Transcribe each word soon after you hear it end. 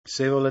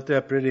Se volete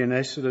aprire in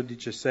Esodo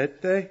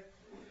 17,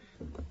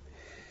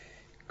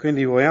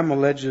 quindi vogliamo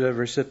leggere dal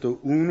versetto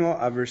 1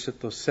 al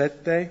versetto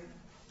 7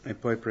 e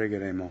poi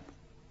pregheremo.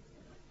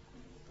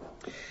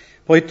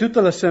 Poi tutta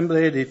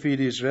l'assemblea dei figli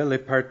di Israele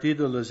partì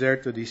dal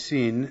deserto di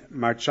Sin,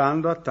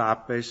 marciando a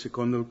tappe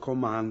secondo il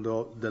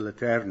comando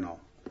dell'Eterno,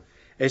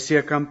 e si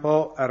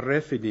accampò a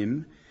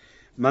Refidim,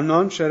 ma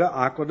non c'era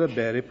acqua da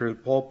bere per il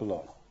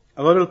popolo.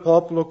 Allora il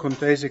popolo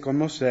contese con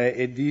Mosè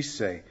e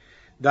disse: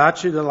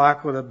 dacci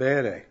dell'acqua da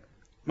bere.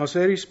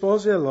 Mosè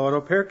rispose a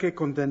loro: perché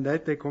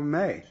contendete con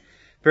me?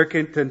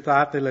 Perché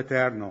tentate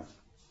l'Eterno?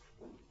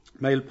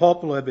 Ma il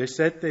popolo ebbe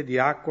sete di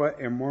acqua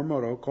e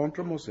mormorò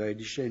contro Mosè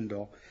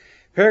dicendo: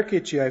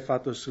 perché ci hai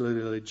fatto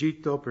salire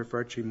dall'Egitto per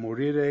farci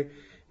morire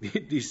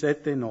di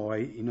sete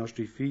noi, i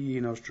nostri figli,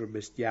 il nostro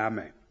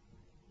bestiame?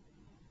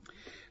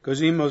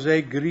 Così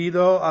Mosè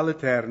gridò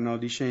all'Eterno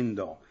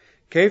dicendo: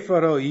 che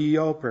farò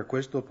io per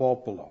questo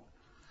popolo?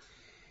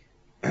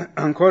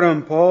 Ancora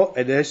un po'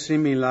 ed essi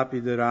mi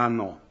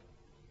lapideranno.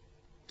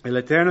 E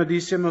l'Eterno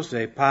disse a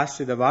Mosè: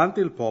 passi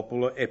davanti il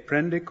popolo e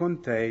prendi con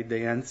te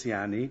dei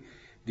anziani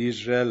di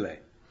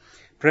Israele.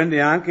 Prendi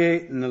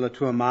anche nella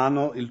tua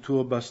mano il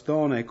tuo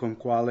bastone con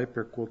quale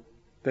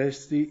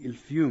percuotesti il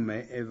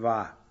fiume e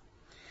va.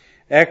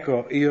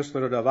 Ecco, io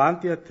starò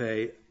davanti a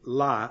te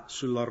là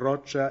sulla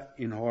roccia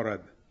in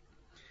Horeb.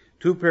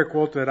 Tu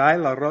percuoterai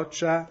la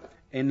roccia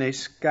e ne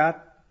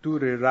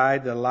scaturirai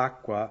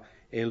dell'acqua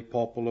e il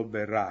popolo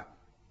berrà.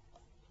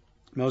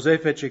 Mosè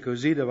fece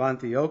così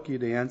davanti agli occhi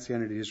degli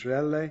anziani di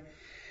Israele,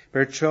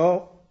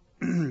 perciò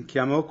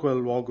chiamò quel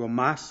luogo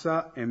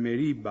Massa e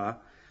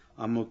Meriba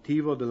a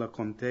motivo della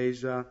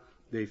contesa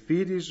dei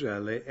figli di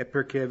Israele e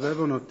perché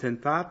avevano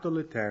tentato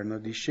l'Eterno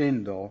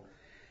dicendo: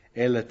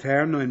 è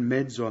l'Eterno in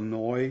mezzo a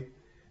noi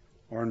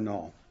o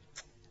no?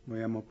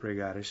 Vogliamo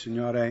pregare.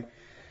 Signore,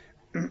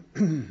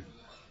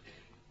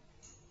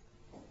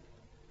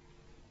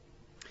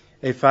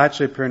 è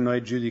facile per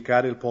noi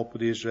giudicare il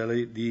popolo di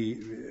Israele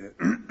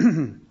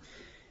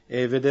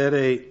e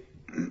vedere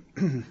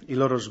i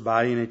loro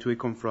sbagli nei tuoi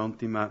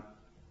confronti, ma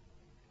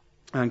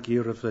anche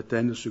io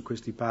riflettendo su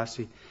questi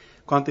passi,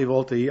 quante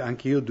volte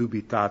anche io ho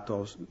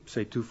dubitato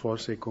se tu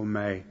fossi con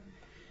me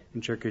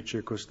in certe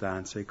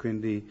circostanze.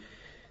 Quindi,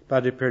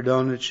 Padre,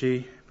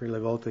 perdonaci per le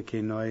volte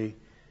che noi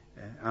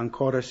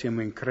ancora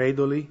siamo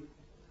increduli.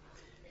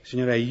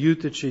 Signore,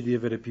 aiutaci di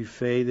avere più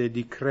fede,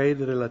 di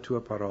credere alla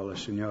tua parola,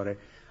 Signore,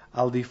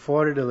 al di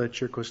fuori delle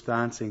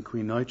circostanze in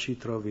cui noi ci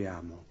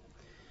troviamo.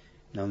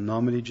 Nel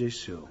nome di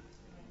Gesù.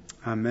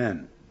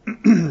 Amen.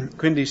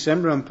 Quindi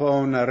sembra un po'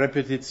 una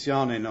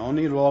ripetizione, in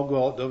ogni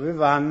luogo dove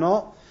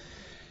vanno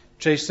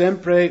c'è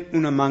sempre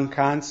una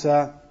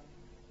mancanza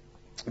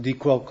di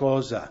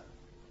qualcosa.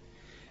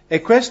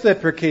 E questo è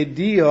perché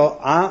Dio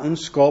ha un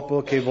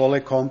scopo che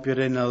vuole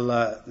compiere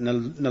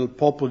nel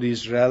popolo di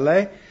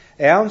Israele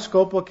e ha un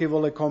scopo che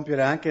vuole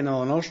compiere anche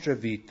nella nostra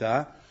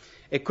vita,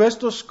 e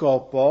questo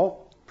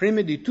scopo,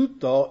 prima di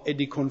tutto, è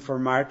di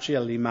conformarci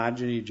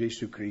all'immagine di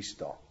Gesù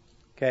Cristo.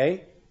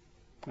 Ok?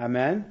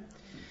 Amen?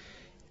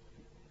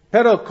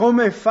 Però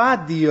come fa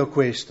Dio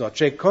questo?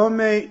 Cioè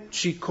come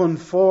ci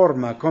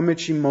conforma, come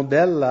ci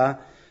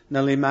modella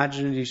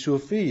nell'immagine di suo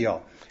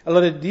Figlio?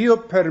 Allora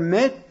Dio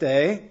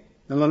permette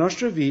nella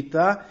nostra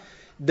vita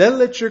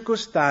delle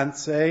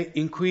circostanze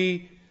in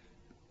cui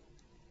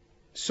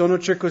sono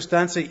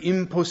circostanze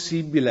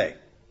impossibili.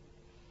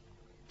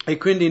 E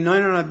quindi noi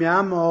non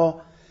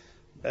abbiamo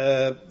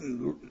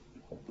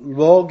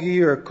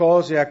luoghi o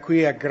cose a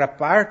cui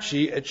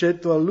aggrapparci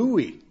eccetto a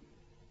Lui.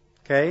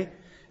 Ok?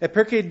 E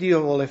perché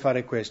Dio vuole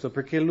fare questo?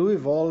 Perché Lui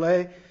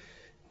vuole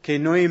che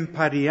noi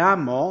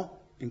impariamo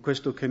in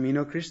questo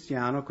cammino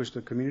cristiano,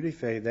 questo cammino di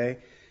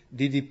fede,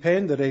 di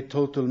dipendere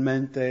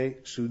totalmente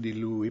su di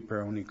Lui per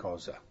ogni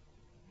cosa.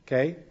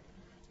 Ok?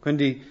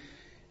 Quindi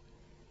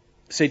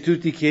se tu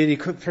ti chiedi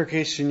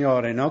perché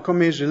Signore, no?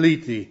 Come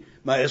Israeliti,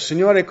 ma il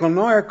Signore con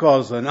noi è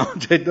cosa, no?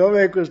 Cioè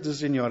dove è questo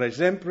Signore? È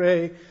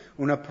sempre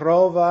una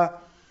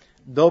prova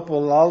dopo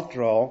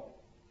l'altro.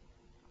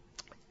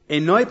 E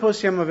noi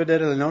possiamo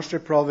vedere le nostre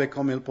prove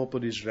come il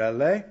popolo di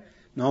Israele,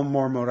 non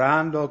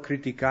mormorando,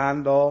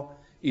 criticando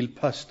il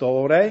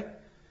pastore,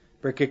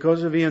 perché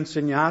cosa vi ho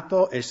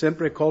insegnato? È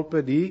sempre colpa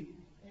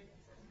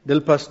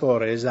del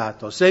pastore,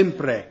 esatto,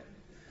 sempre.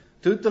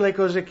 Tutte le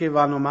cose che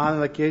vanno male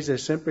nella Chiesa è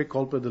sempre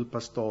colpa del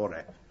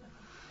pastore.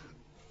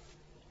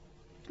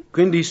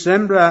 Quindi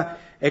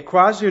è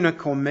quasi una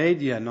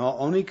commedia,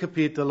 no? Ogni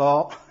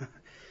capitolo,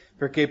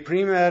 perché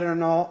prima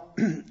erano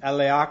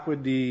alle acque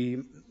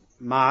di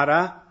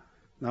Mara,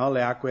 no,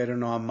 le acque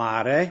erano a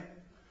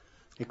mare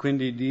e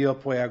quindi Dio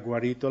poi ha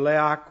guarito le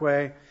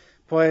acque,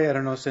 poi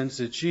erano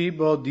senza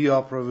cibo, Dio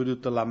ha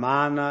provveduto la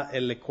manna e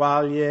le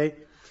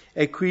quaglie,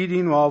 e qui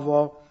di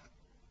nuovo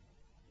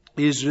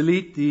gli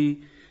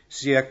israeliti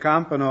si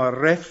accampano a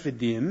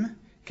Refidim,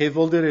 che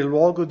vuol dire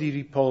luogo di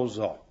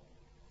riposo.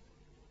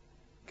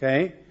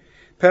 Ok?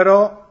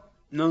 Però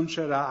non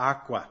c'era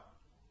acqua.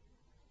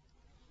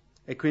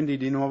 E quindi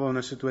di nuovo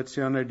una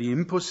situazione di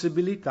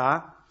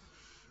impossibilità.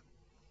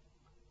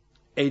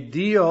 E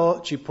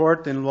Dio ci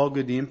porta in luogo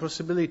di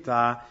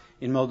impossibilità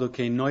in modo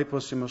che noi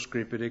possiamo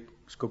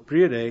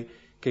scoprire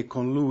che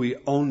con Lui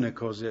ogni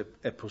cosa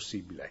è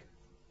possibile.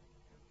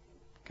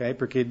 Okay?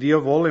 Perché Dio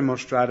vuole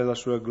mostrare la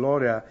sua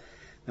gloria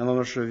nella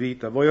nostra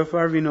vita. Voglio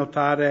farvi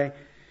notare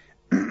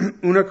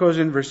una cosa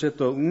in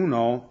versetto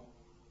 1.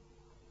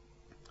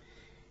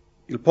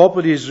 Il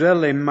popolo di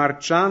Israele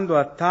marciando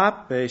a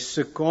tappe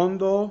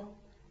secondo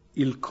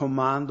il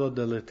comando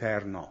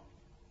dell'Eterno.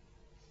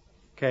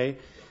 Okay?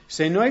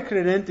 Se noi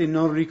credenti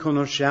non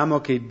riconosciamo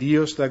che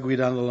Dio sta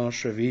guidando la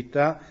nostra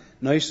vita,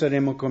 noi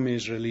saremo come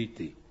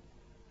israeliti.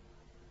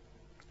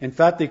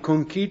 Infatti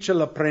con chi ce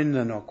la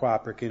prendono qua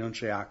perché non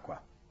c'è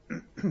acqua?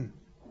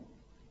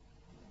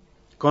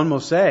 Con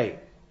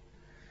Mosè.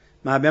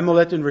 Ma abbiamo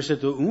letto in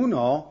versetto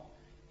 1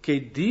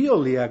 che Dio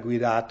li ha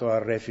guidato a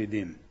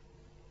Refidim.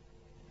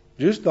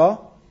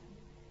 Giusto?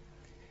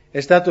 È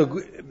stato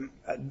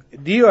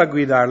Dio a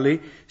guidarli.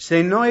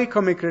 Se noi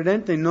come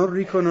credenti non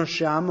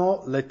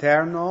riconosciamo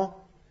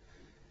l'Eterno,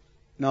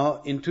 no,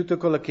 in tutto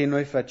quello che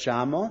noi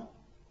facciamo,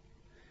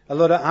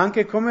 allora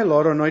anche come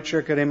loro noi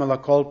cercheremo la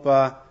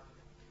colpa,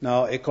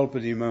 no, è colpa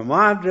di mia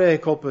madre, è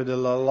colpa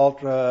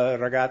dell'altra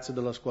ragazza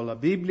della scuola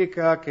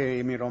biblica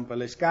che mi rompe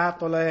le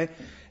scatole,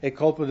 è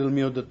colpa del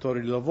mio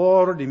datore di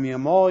lavoro, di mia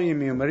moglie,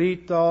 mio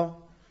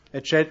marito,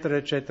 eccetera,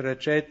 eccetera,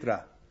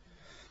 eccetera.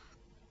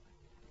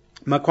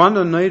 Ma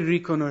quando noi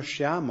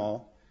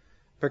riconosciamo,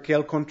 perché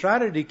al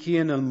contrario di chi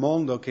è nel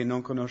mondo che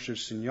non conosce il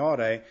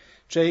Signore,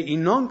 cioè i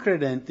non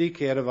credenti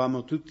che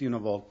eravamo tutti una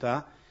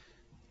volta,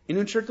 in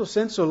un certo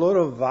senso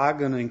loro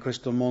vagano in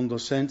questo mondo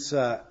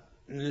senza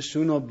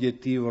nessun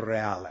obiettivo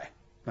reale,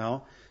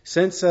 no?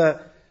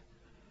 Senza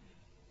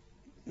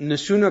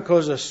nessuna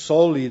cosa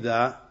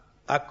solida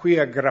a cui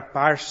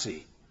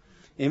aggrapparsi.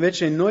 E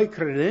invece noi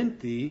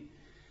credenti,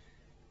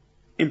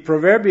 in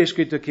Proverbi è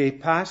scritto che i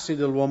passi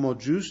dell'uomo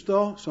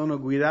giusto sono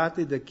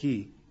guidati da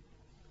chi?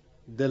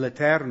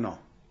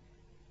 Dell'Eterno.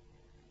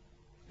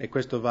 E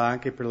questo va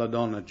anche per la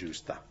donna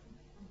giusta.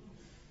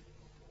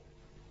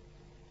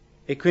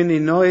 E quindi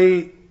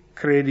noi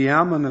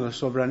crediamo nella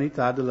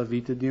sovranità della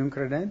vita di un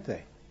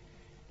credente,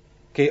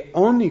 che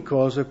ogni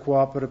cosa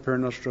coopera per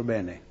il nostro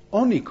bene,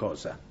 ogni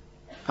cosa,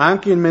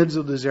 anche in mezzo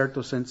al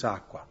deserto senza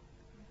acqua.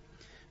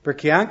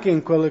 Perché anche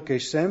in quello che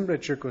sembra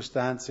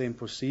circostanze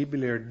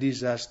impossibili o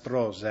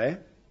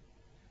disastrose,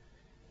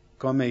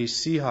 come i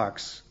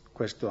Seahawks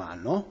questo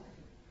anno,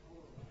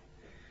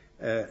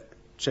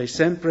 c'è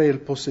sempre la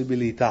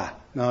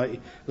possibilità. No?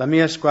 La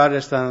mia squadra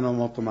sta andando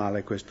molto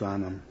male questo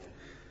anno.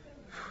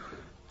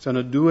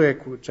 Sono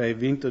 2, cioè hai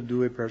vinto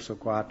 2, perso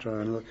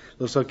 4.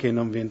 Lo so che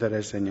non vi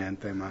interessa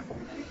niente, ma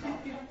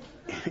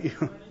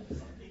io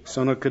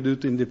sono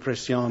caduto in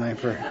depressione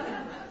per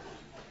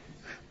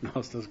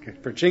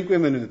 5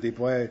 minuti,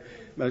 poi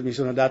mi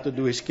sono dato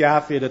 2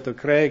 schiaffi e ho detto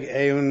Craig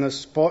è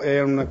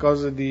una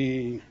cosa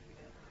di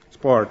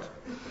sport.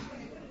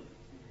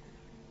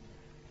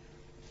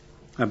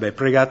 Vabbè,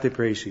 pregate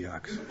per i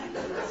Seahawks.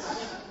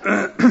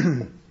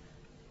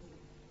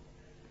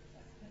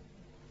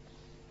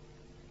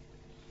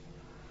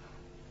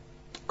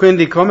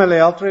 Quindi come le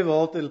altre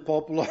volte il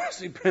popolo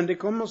si prende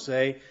con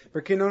Mosè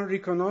perché non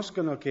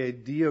riconoscono che è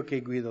Dio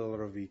che guida la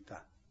loro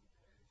vita.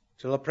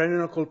 Se lo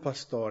prendono col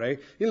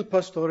pastore, il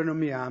pastore non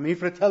mi ama, i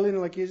fratelli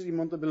nella chiesa di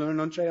Montebellone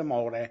non c'è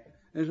amore,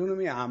 nessuno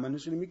mi ama,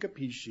 nessuno mi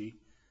capisce.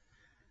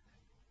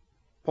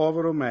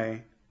 Povero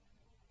me.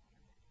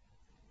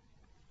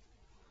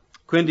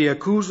 Quindi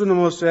accusano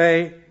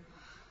Mosè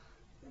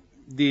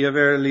di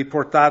averli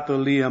portato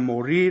lì a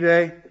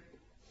morire.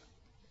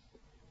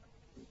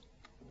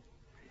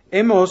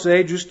 E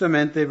Mosè,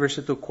 giustamente,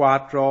 versetto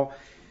 4,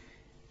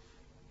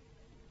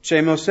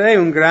 Mosè è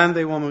un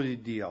grande uomo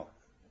di Dio.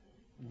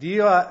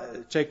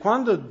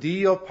 Quando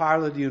Dio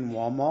parla di un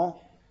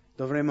uomo,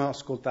 dovremmo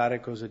ascoltare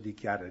cosa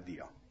dichiara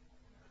Dio.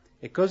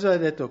 E cosa ha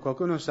detto?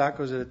 Qualcuno sa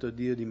cosa ha detto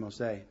Dio di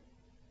Mosè?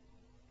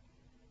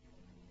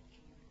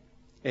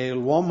 È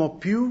l'uomo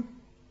più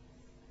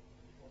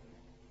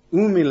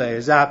umile,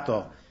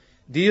 esatto.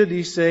 Dio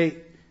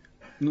disse,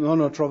 non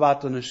ho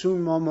trovato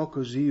nessun uomo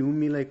così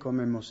umile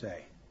come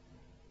Mosè.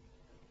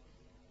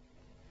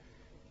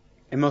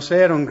 E Mosè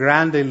era un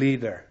grande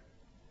leader.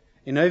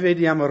 E noi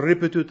vediamo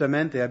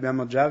ripetutamente,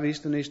 abbiamo già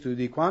visto nei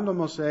studi, quando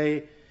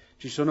Mosè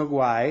ci sono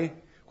guai,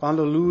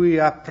 quando lui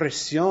ha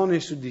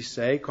pressione su di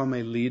sé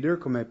come leader,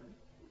 come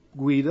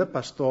guida,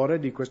 pastore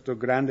di questo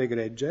grande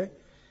gregge,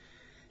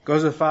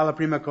 cosa fa la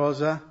prima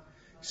cosa?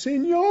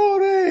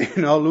 Signore!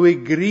 No,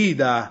 lui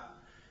grida.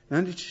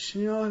 Non dice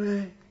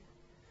Signore.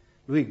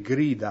 Lui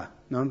grida.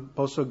 Non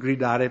posso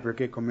gridare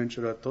perché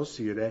comincerò a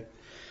tossire,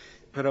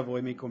 però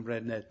voi mi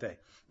comprendete.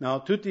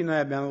 No, tutti noi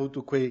abbiamo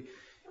avuto quei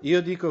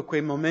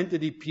momenti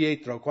di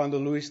Pietro quando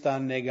lui sta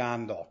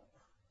negando.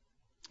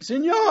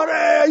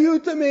 Signore,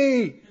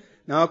 aiutami!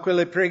 No,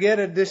 quelle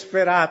preghiere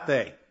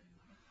disperate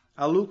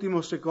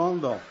all'ultimo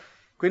secondo.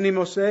 Quindi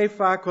Mosè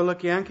fa quello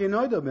che anche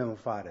noi dobbiamo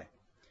fare.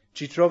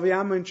 Ci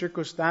troviamo in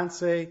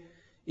circostanze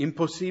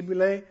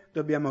impossibili,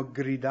 dobbiamo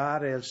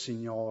gridare al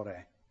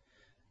Signore.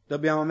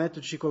 Dobbiamo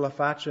metterci con la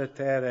faccia a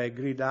terra e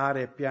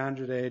gridare e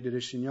piangere e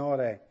dire,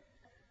 Signore,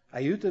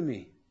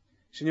 aiutami.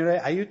 Signore,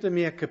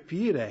 aiutami a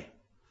capire.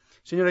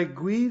 Signore,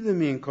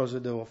 guidami in cosa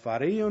devo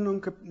fare. Io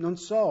non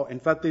so.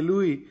 Infatti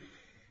lui,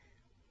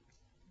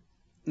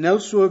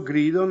 nel suo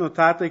grido,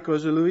 notate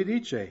cosa lui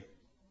dice.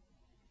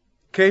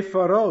 Che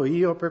farò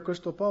io per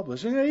questo popolo?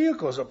 Signore, io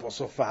cosa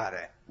posso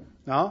fare?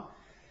 No?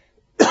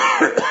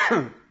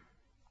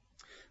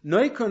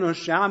 Noi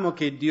conosciamo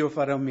che Dio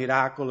farà un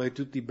miracolo e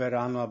tutti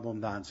berranno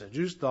abbondanza,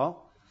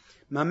 giusto?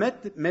 Ma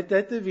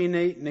mettetevi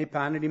nei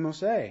panni di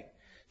Mosè.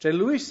 Cioè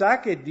lui sa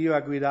che Dio ha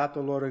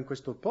guidato loro in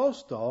questo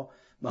posto,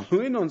 ma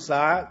lui non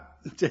sa,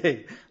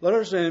 cioè,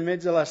 loro sono in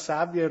mezzo alla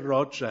sabbia e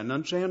roccia,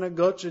 non c'è una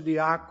goccia di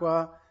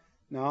acqua,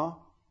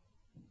 no?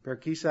 Per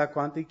chissà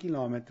quanti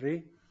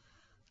chilometri.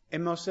 E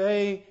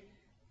Mosè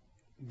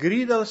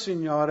grida al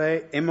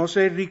Signore e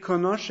Mosè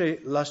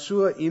riconosce la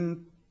sua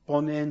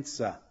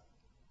imponenza.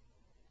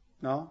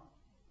 No?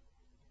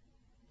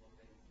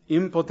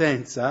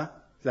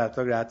 Impotenza,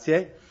 esatto,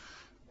 grazie.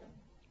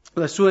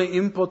 La sua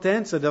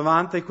impotenza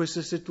davanti a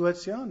questa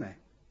situazione.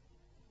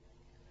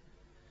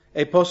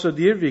 E posso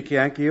dirvi che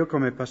anche io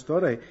come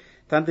pastore,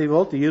 tante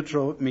volte io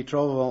mi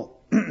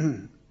trovo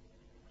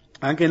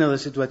anche nella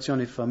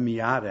situazione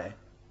familiare,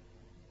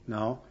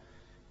 no?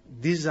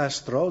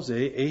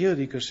 Disastrose, e io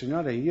dico,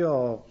 Signore,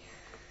 no,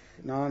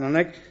 non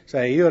è,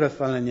 sai, io ero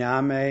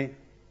falegname,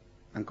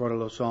 ancora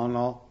lo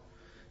sono.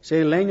 Se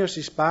il legno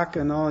si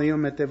spacca, no, io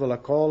mettevo la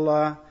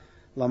colla,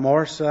 la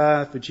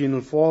morsa, facevo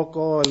il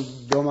fuoco,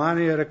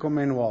 domani era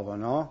come nuovo,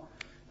 no?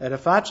 Era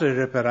facile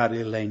riparare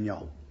il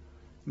legno,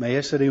 ma gli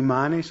esseri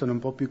umani sono un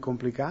po' più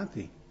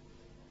complicati.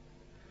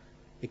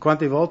 E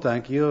quante volte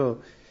anche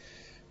io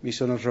mi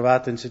sono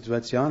trovato in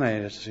situazione e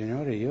ho detto,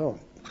 Signore, io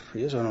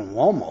sono un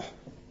uomo,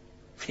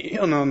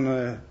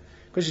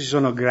 queste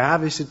sono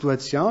gravi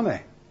situazioni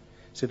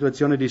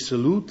di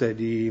salute,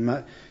 di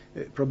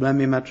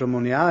problemi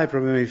matrimoniali,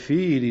 problemi di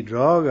figli, di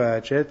droga,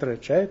 eccetera,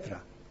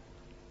 eccetera.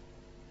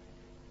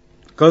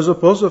 Cosa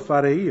posso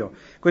fare io?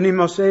 Quindi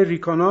Mosè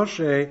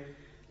riconosce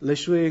le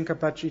sue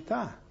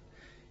incapacità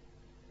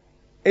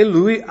e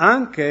lui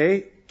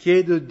anche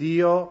chiede a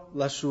Dio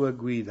la sua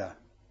guida.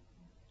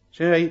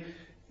 Cioè,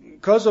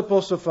 cosa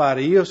posso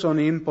fare? Io sono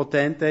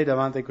impotente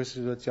davanti a questa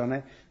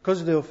situazione,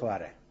 cosa devo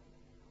fare?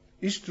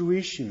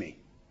 Istruiscimi.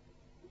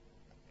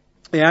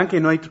 E anche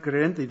noi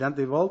credenti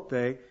tante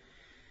volte,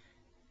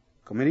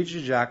 come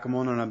dice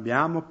Giacomo, non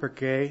abbiamo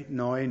perché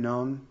noi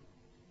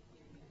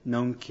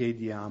non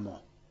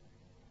chiediamo.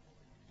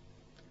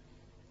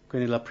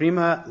 Quindi la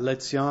prima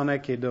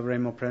lezione che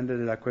dovremmo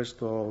prendere da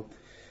questa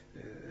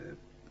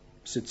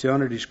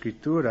sezione di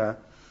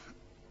scrittura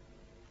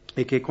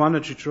è che quando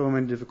ci troviamo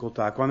in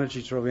difficoltà, quando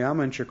ci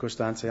troviamo in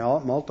circostanze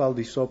molto al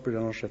di sopra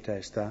della nostra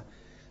testa,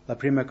 la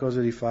prima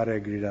cosa di fare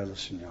è gridare al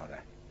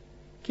Signore.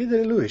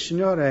 Chiedere a Lui,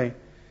 Signore,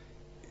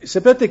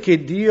 sapete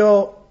che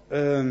Dio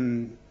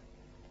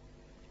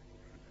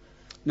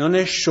non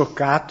è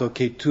scioccato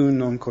che tu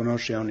non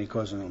conosci ogni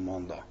cosa nel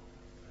mondo.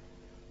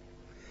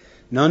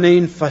 Non è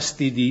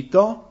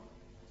infastidito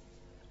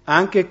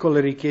anche con le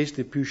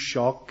richieste più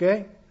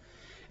sciocche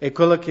e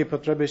quello che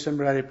potrebbe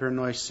sembrare per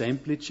noi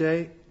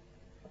semplice,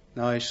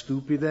 no, è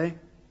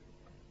stupide.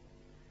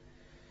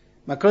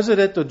 Ma cosa ha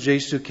detto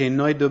Gesù che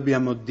noi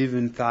dobbiamo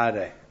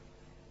diventare?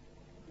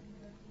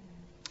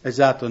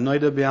 Esatto, noi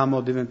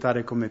dobbiamo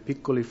diventare come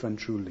piccoli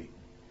fanciulli.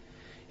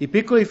 I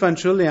piccoli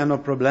fanciulli hanno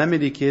problemi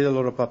di chiedere al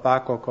loro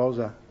papà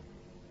qualcosa,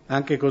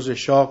 anche cose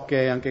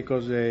sciocche, anche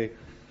cose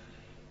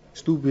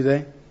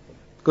stupide,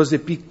 cose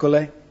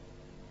piccole.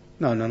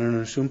 No, non hanno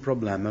nessun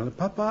problema.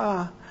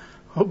 Papà,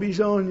 ho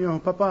bisogno,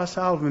 papà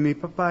salvami,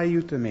 papà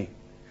aiutami.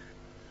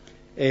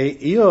 E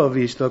io ho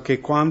visto che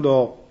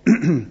quando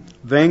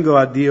vengo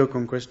a Dio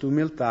con questa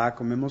umiltà,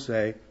 come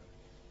Mosè,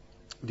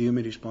 Dio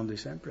mi risponde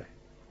sempre.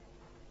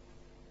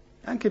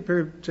 Anche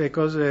per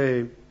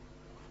cose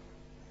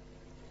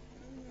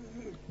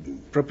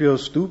proprio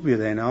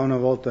stupide, no? Una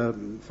volta,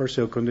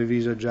 forse ho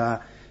condiviso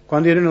già,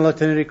 quando ero nella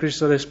Tenere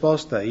Cristo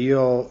Risposta,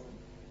 io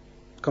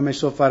come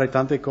so fare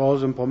tante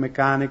cose, un po'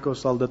 meccanico,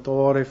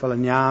 saldatore,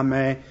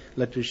 falegname,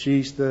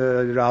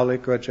 elettricista,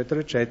 idraulico, eccetera,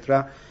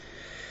 eccetera.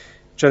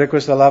 C'era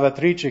questa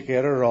lavatrice che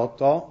era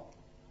rotto,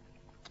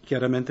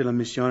 chiaramente la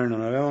missione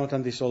non avevano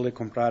tanti soldi a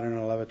comprare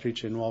una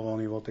lavatrice nuova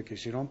ogni volta che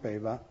si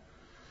rompeva,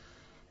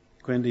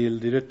 quindi il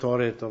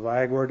direttore ha detto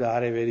vai a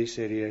guardare, vedi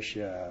se riesci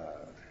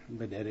a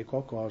vedere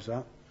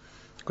qualcosa.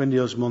 Quindi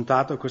ho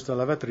smontato questa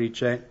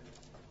lavatrice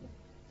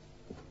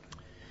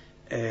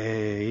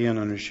e io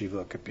non riuscivo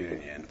a capire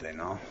niente,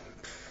 no?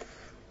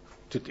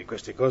 Tutte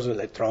queste cose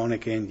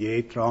elettroniche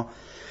indietro.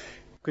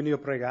 Quindi ho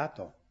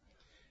pregato.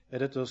 Ho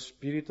detto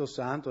Spirito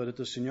Santo, ho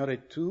detto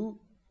Signore, tu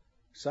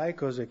sai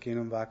cosa che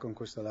non va con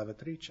questa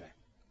lavatrice.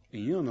 E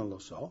io non lo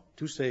so.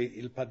 Tu sei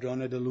il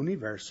padrone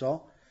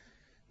dell'universo,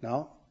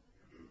 no?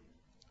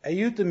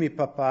 Aiutami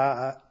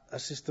papà a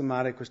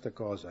sistemare questa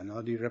cosa,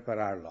 no? Di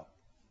ripararlo.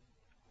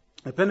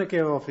 Appena che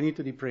avevo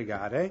finito di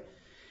pregare,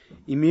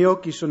 i miei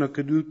occhi sono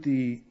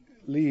caduti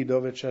lì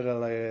dove c'erano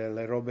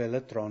le robe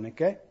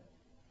elettroniche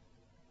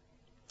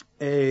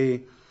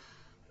e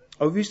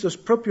ho visto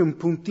proprio un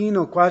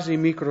puntino quasi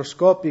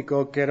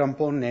microscopico che era un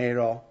po'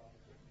 nero,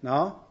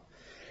 no?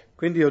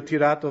 Quindi ho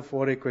tirato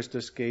fuori questa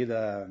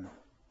scheda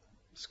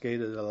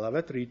della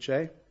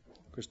lavatrice,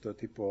 questo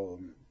tipo,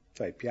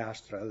 cioè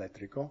piastra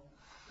elettrico.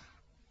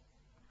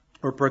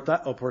 Ho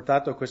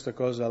portato questa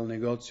cosa al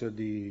negozio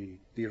di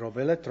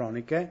robe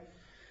elettroniche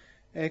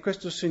e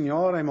questo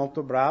signore è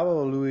molto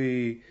bravo,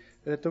 lui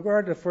ha detto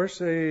guarda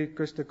forse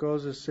questa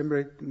cosa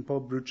sembra un po'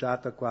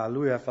 bruciata qua,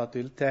 lui ha fatto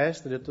il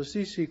test, ha detto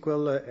sì,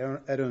 quello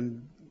era un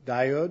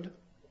diode,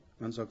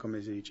 non so come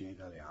si dice in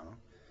italiano,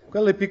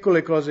 quelle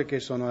piccole cose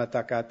che sono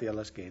attaccate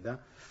alla scheda.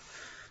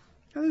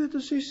 Ha detto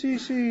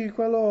sì,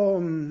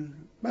 quello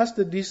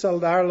basta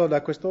disaldarlo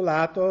da questo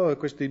lato,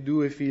 questi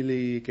due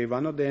fili che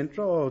vanno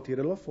dentro,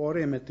 tiralo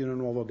fuori e metti uno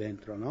nuovo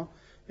dentro, no?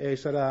 E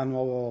sarà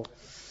nuovo.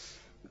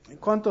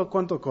 Quanto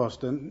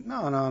costa?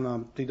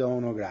 No, ti do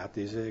uno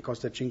gratis,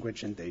 costa 5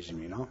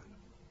 centesimi, no?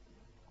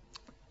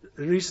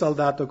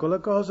 Risaldato quella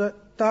cosa,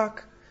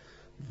 tac,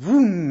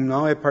 boom,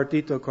 no? È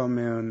partito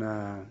come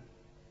un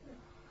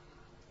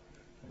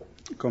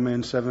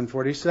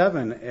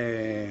 747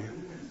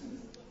 e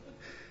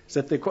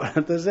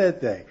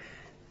 747,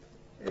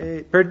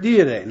 per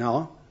dire,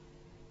 no?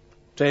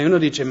 Cioè uno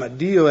dice, ma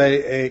Dio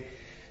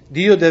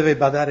deve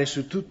badare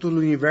su tutto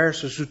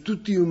l'universo, su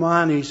tutti gli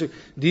umani,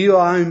 Dio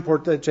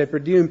cioè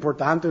per Dio è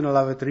importante una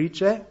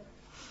lavatrice?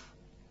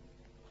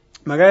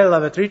 Magari la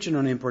lavatrice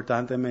non è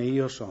importante, ma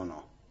io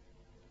sono.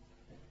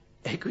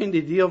 E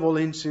quindi Dio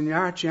vuole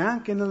insegnarci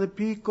anche nelle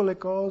piccole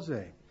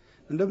cose.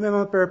 Non dobbiamo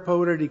aver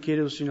paura di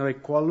chiedere al Signore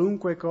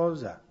qualunque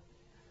cosa.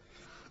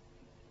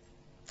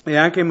 E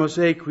anche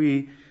Mosè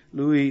qui,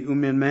 lui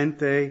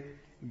umilmente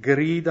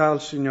grida al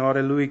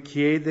Signore, lui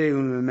chiede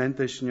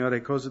umilmente al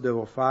Signore cosa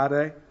devo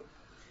fare.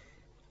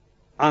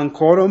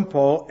 Ancora un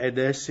po' ed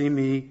essi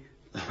mi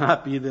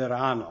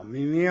lapideranno,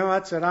 mi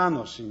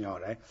ammazzeranno,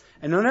 Signore.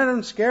 E non era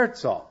un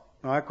scherzo,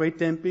 no? A quei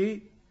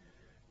tempi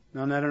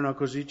non erano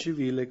così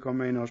civili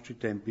come i nostri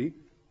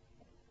tempi.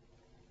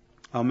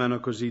 Almeno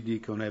così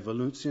dicono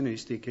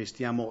evoluzionisti che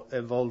stiamo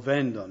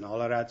evolvendo, no?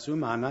 La razza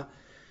umana.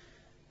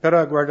 Però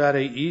a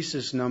guardare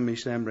ISIS non mi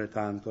sembra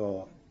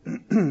tanto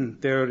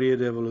teoria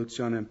di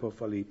evoluzione un po'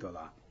 fallito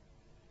là.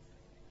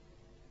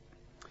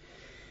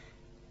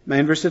 Ma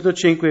in versetto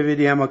 5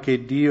 vediamo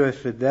che Dio è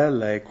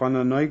fedele e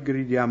quando noi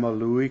gridiamo a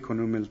Lui con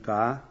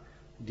umiltà,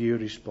 Dio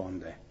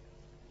risponde.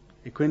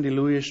 E quindi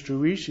Lui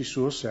istruisce il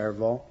suo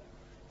servo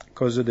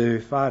cosa deve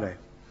fare.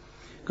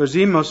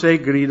 Così Mosè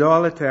gridò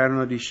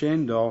all'Eterno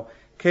dicendo,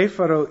 che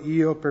farò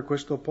io per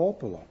questo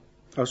popolo?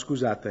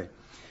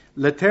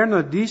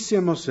 L'Eterno disse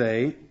a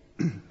Mosè,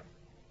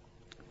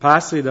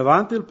 passi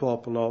davanti al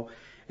popolo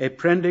e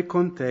prendi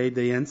con te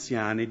degli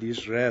anziani di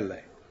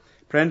Israele.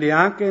 Prendi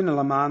anche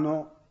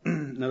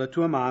nella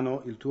tua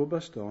mano il tuo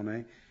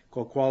bastone,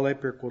 col quale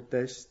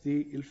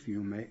percuotesti il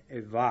fiume,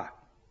 e va.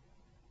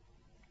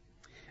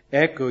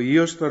 Ecco,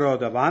 io starò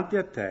davanti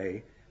a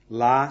te,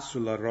 là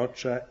sulla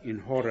roccia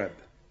in Horeb.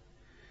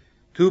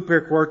 Tu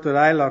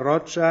percuoterai la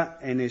roccia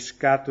e ne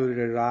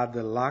scaturirà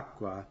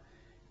dell'acqua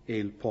e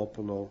il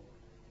popolo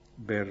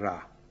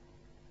berrà.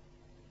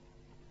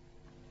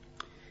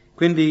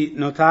 Quindi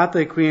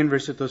notate qui in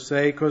versetto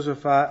 6 cosa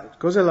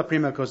è la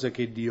prima cosa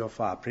che Dio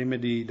fa prima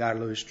di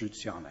dare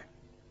l'istruzione.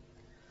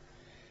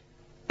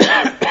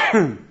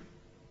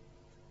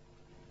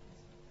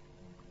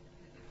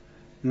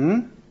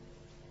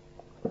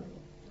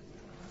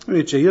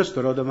 Dice, io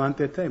starò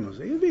davanti a te,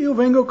 Mosè. Io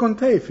vengo con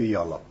te,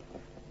 figliolo.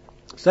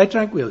 Stai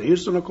tranquillo, io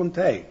sono con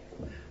te.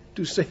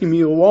 Tu sei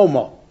mio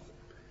uomo.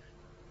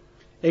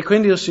 E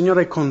quindi il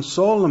Signore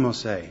consola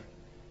Mosè.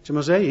 Dice,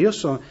 Mosè,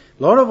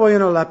 loro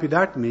vogliono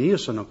lapidarmi, io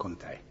sono con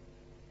te.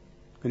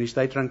 Quindi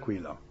stai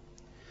tranquillo.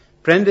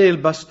 Prende il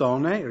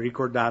bastone,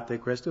 ricordate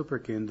questo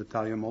perché è un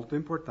dettaglio molto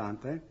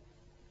importante,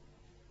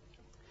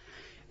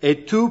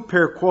 e tu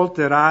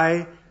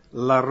percuoterai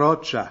la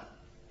roccia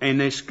e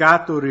ne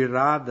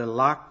scaturirà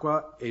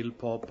dell'acqua e il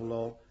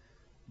popolo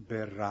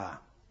berrà.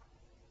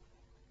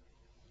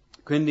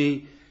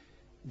 Quindi,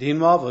 di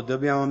nuovo,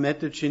 dobbiamo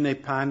metterci nei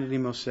panni di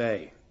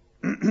Mosè.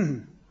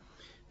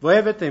 Voi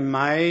avete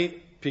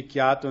mai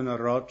picchiato una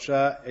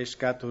roccia e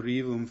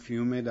scaturiva un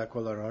fiume da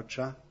quella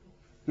roccia?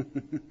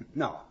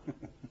 No.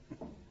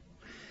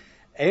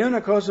 È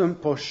una cosa un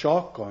po'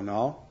 sciocca,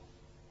 no?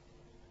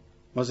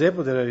 Mosè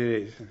poteva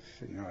dire,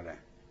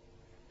 Signore,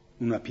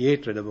 una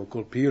pietra, devo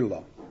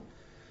colpirlo.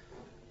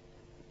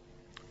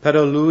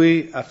 Però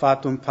lui ha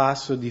fatto un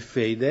passo di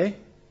fede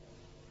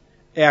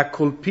e ha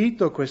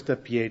colpito questa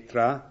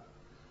pietra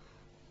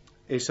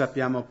e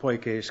sappiamo poi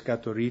che è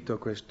scaturito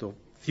questo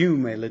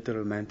fiume,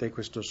 letteralmente,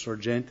 questo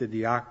sorgente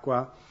di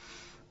acqua,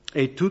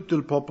 e tutto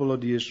il popolo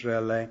di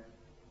Israele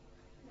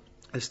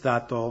è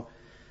stato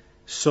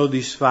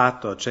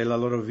soddisfatto, cioè la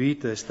loro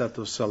vita è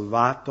stata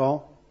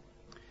salvata.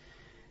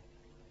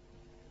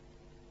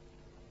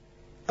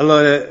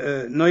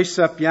 Allora, noi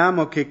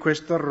sappiamo che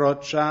questa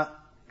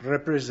roccia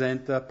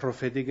rappresenta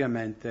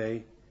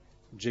profeticamente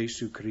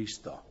Gesù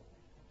Cristo,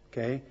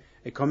 ok?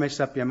 E come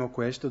sappiamo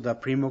questo? Da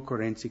 1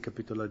 Corinzi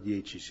capitolo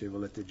 10, se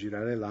volete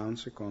girare là un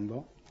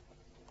secondo.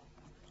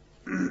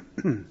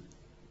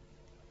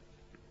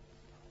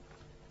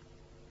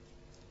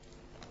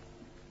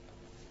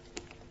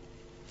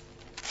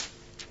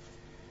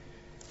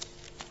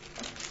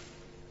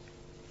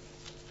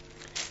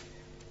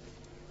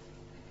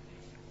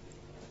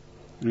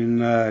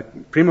 In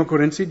 1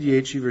 Corinzi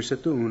 10,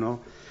 versetto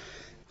 1,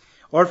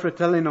 Or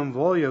fratelli, non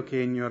voglio che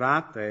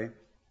ignorate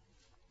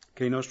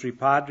che i nostri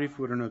padri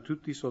furono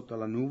tutti sotto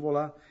la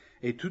nuvola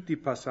e tutti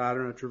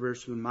passarono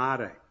attraverso il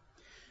mare.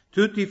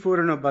 Tutti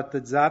furono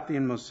battezzati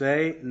in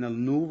Mosè nel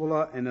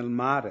nuvola e nel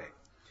mare.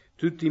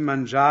 Tutti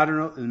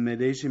mangiarono il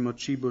medesimo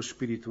cibo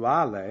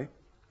spirituale.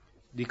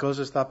 Di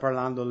cosa sta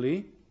parlando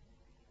lì?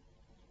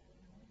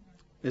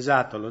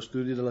 Esatto, lo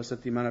studio della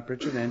settimana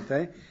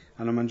precedente.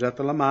 Hanno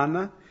mangiato la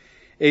manna.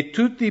 E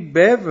tutti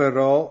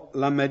bevvero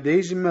la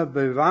medesima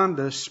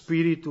bevanda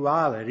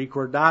spirituale,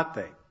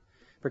 ricordate?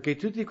 Perché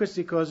tutte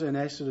queste cose in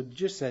Esodo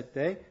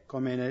 17,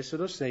 come in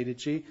Esodo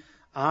 16,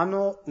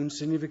 hanno un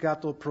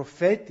significato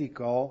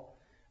profetico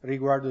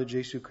riguardo a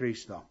Gesù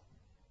Cristo.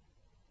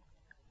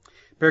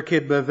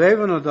 Perché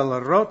bevevano dalla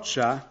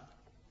roccia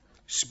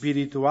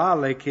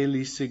spirituale che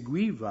li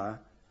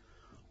seguiva,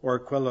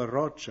 or quella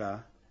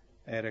roccia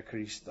era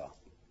Cristo.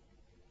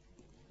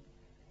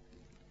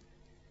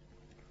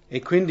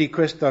 E quindi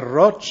questa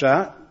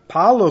roccia,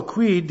 Paolo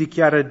qui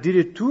dichiara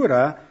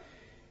addirittura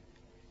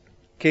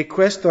che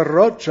questa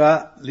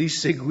roccia li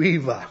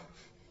seguiva.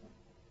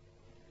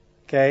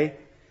 Ok?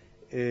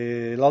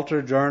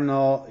 L'altro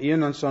giorno, io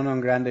non sono un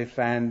grande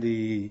fan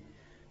di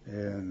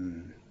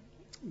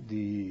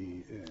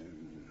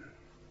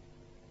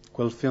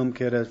quel film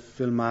che era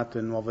filmato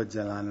in Nuova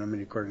Zelanda, non mi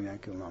ricordo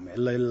neanche il nome,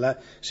 il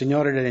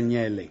Signore degli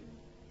Agnelli.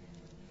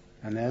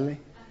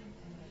 Anelli?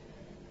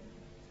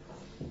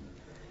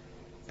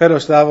 Però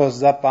stavo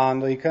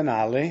zappando i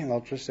canali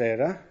l'altra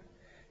sera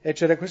e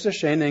c'era questa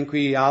scena in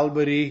cui gli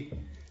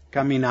alberi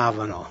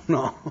camminavano,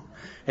 no?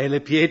 E le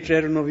pietre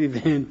erano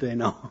viventi,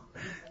 no?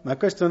 Ma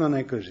questo non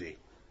è così.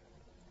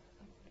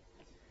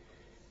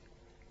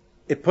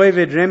 E poi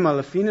vedremo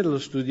alla fine dello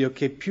studio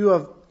che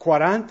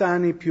 40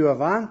 anni più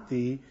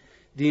avanti,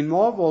 di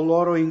nuovo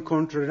loro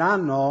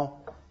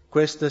incontreranno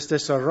questa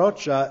stessa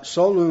roccia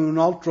solo in un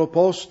altro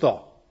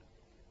posto.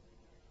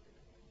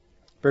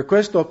 Per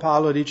questo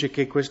Paolo dice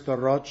che questa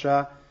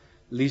roccia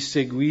li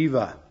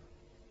seguiva.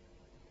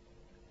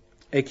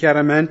 E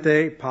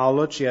chiaramente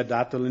Paolo ci ha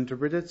dato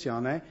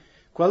l'interpretazione.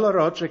 Quella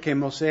roccia che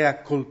Mosè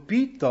ha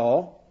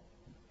colpito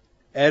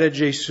era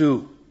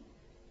Gesù.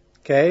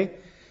 Ok?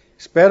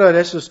 Spero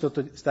adesso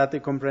state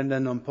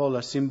comprendendo un po'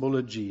 la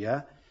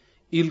simbologia.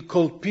 Il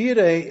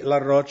colpire la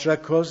roccia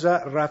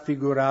cosa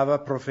raffigurava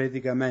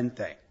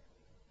profeticamente?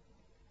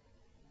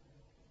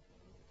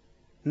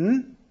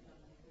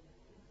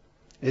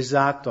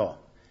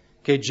 Esatto,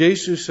 che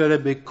Gesù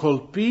sarebbe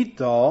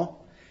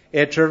colpito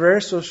e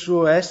attraverso il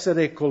suo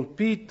essere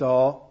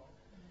colpito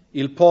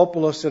il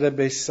popolo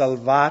sarebbe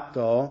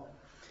salvato,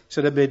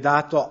 sarebbe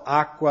dato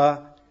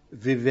acqua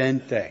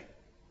vivente.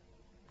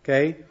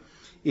 Ok?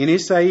 In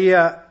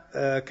Isaia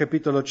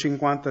capitolo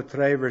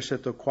 53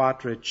 versetto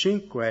 4 e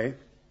 5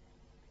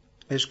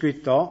 è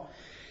scritto: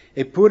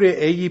 eppure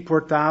egli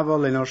portava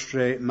le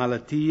nostre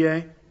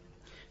malattie,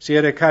 si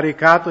era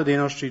caricato dei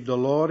nostri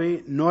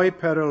dolori, noi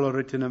però lo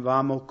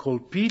ritenevamo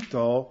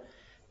colpito,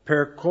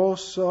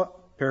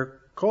 percosso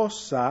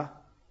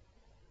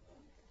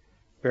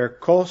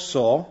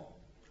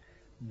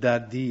da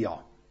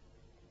Dio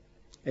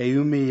e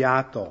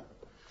umiliato.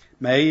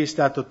 Ma egli è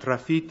stato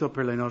trafitto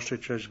per le nostre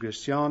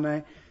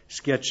trasgressioni,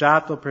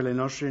 schiacciato per le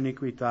nostre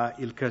iniquità.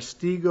 Il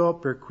castigo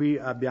per cui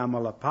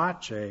abbiamo la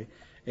pace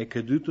è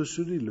caduto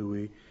su di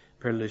lui,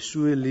 per le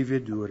sue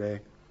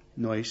lividure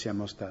noi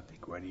siamo stati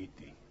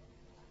guariti.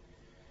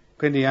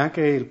 Quindi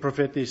anche il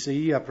profeta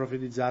Isaia ha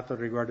profetizzato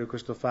riguardo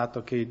questo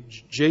fatto che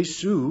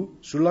Gesù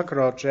sulla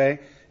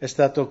croce è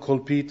stato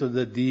colpito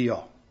da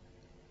Dio.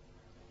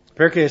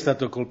 Perché è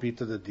stato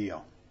colpito da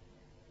Dio?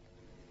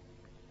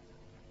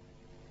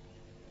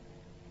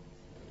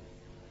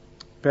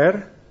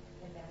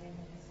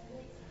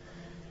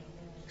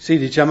 Sì,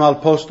 diciamo al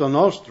posto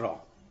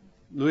nostro.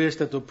 Lui è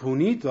stato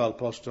punito al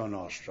posto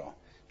nostro.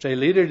 Cioè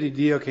l'ira di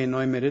Dio che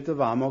noi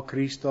meritavamo,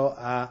 Cristo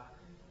ha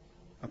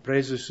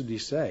preso su di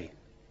sé.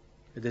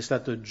 Ed è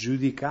stato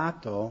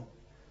giudicato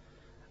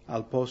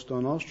al posto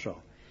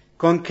nostro.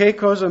 Con che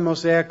cosa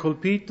Mosè ha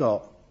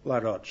colpito la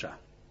roccia?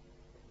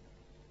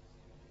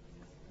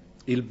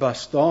 Il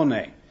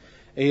bastone.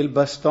 E il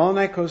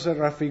bastone cosa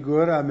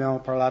raffigura?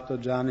 Abbiamo parlato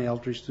già nei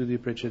altri studi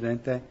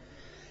precedenti.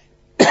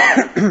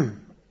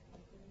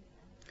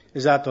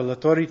 Esatto,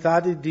 l'autorità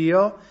di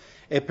Dio.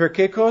 E per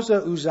che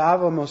cosa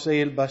usava Mosè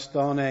il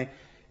bastone?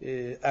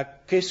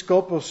 A che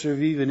scopo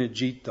serviva in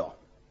Egitto?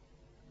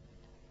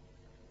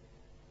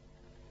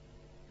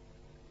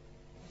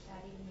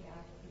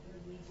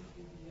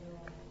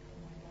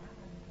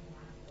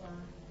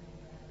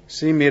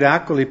 Sì,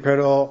 miracoli,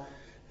 però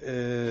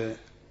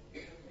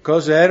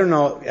cosa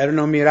erano?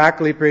 Erano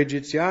miracoli per gli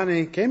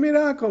egiziani? Che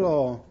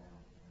miracolo?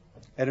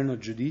 erano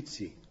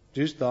giudizi,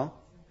 giusto?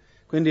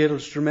 Quindi era lo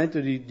strumento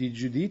di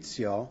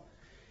giudizio,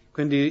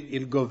 quindi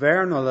il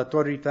governo,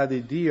 l'autorità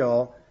di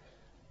Dio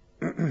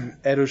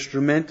era lo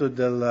strumento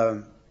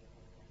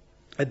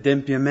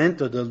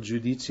dell'adempimento del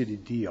giudizio di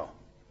Dio.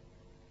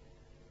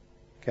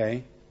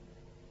 Ok?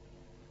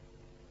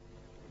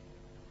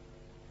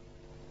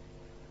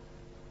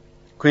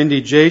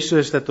 Quindi Gesù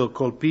è stato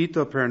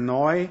colpito per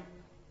noi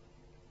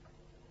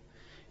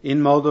in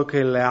modo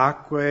che le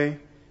acque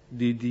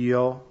di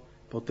Dio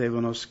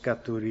potevano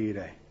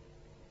scaturire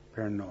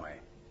per noi.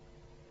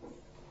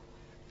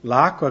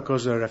 L'acqua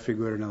cosa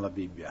raffigura nella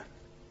Bibbia?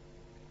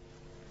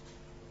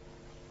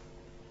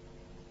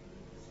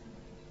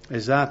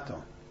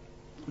 Esatto.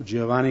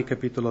 Giovanni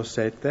capitolo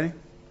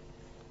 7.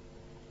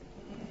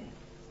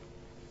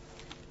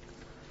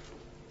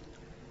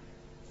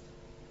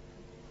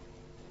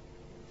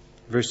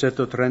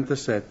 Versetto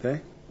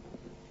 37.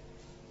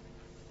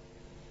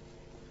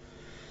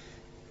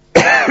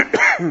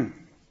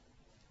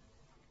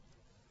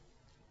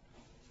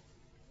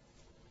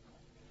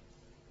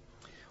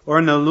 Ora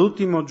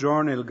nell'ultimo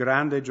giorno, il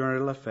grande giorno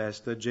della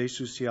festa,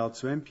 Gesù si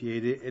alzò in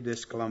piedi ed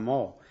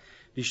esclamò,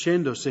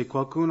 dicendo: se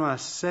qualcuno ha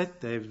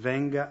sete,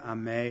 venga a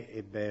me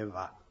e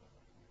beva.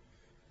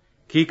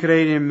 Chi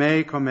crede in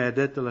me, come ha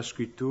detto la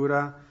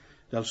scrittura,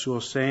 dal suo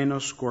seno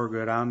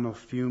scorgeranno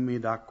fiumi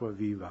d'acqua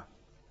viva.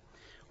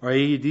 Ora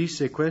egli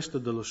disse questo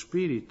dello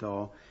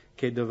Spirito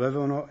che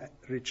dovevano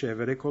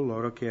ricevere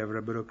coloro che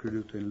avrebbero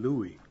creduto in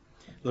Lui.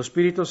 Lo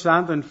Spirito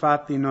Santo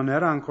infatti non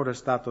era ancora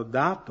stato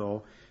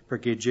dato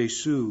perché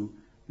Gesù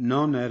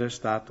non era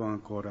stato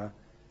ancora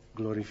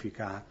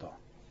glorificato.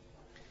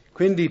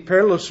 Quindi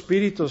per lo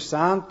Spirito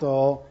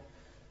Santo,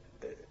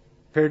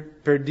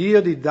 per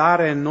Dio di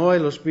dare a noi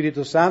lo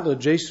Spirito Santo,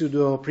 Gesù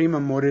doveva prima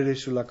morire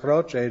sulla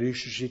croce e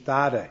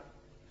risuscitare.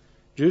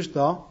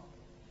 Giusto?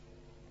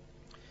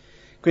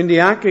 Quindi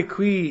anche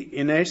qui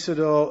in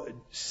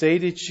Esodo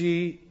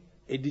 16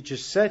 e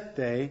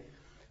 17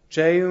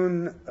 c'è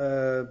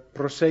un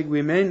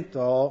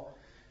proseguimento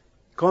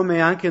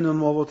come anche nel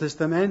Nuovo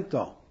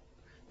Testamento.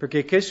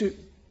 Perché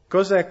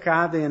cosa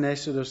accade in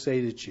Esodo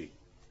 16?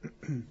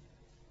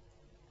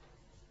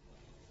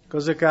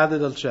 Cosa accade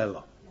dal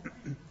cielo?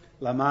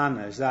 La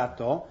manna,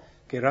 esatto,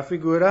 che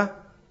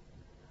raffigura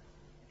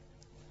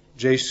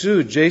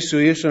Gesù. Gesù,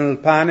 io sono il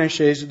pane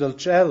sceso dal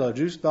cielo,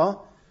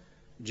 giusto?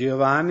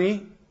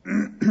 Giovanni,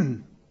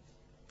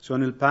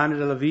 sono il pane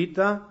della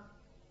vita.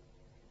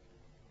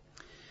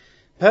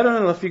 Però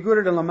nella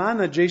figura della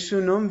manna Gesù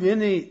non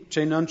viene,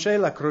 cioè non c'è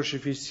la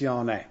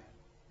crocifissione,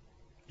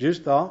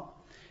 giusto?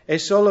 È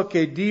solo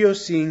che Dio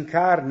si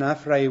incarna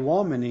fra gli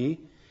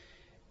uomini.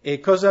 E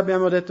cosa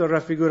abbiamo detto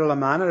raffigura la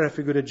manna?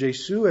 Raffigura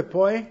Gesù e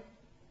poi?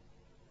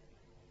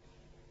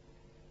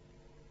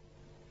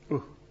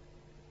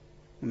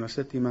 Una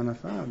settimana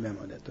fa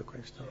abbiamo detto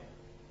questo.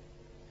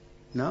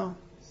 No?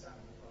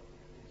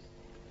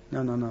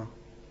 No.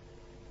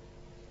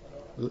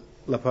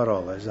 La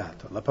parola,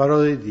 esatto. La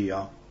parola di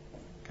Dio.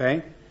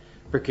 Ok?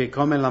 Perché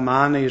come la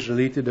manna gli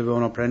israeliti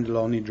dovevano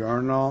prenderla ogni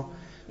giorno,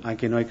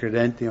 anche noi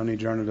credenti ogni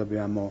giorno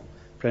dobbiamo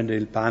prendere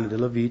il pane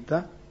della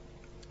vita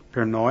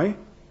per noi.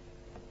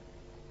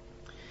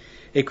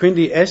 E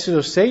quindi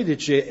Esodo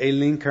 16 è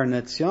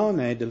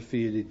l'incarnazione del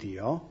Figlio di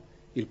Dio,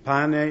 il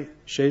pane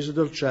sceso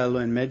dal cielo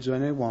in mezzo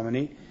ai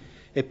uomini,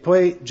 e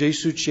poi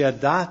Gesù ci ha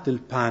dato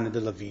il pane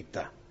della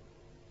vita.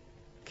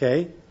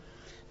 Ok?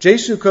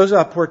 Gesù cosa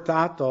ha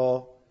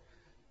portato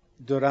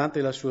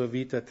durante la sua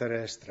vita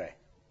terrestre?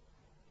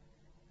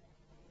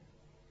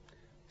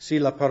 Sì,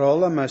 la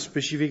parola, ma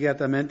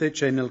specificatamente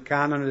c'è nel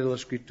canone della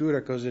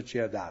scrittura cosa ci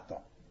ha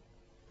dato.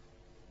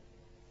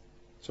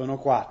 Sono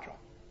 4.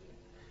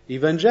 I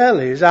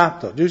Vangeli,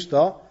 esatto,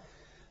 giusto?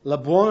 La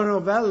buona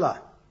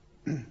novella.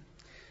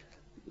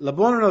 La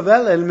buona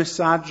novella è il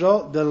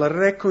messaggio della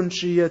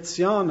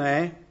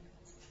riconciliazione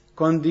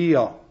con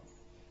Dio.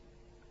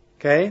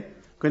 Ok?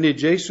 Quindi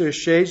Gesù è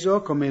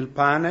sceso come il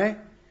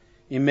pane,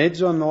 in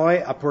mezzo a noi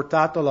ha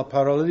portato la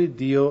parola di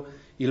Dio,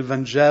 il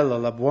Vangelo,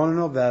 la buona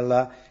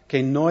novella,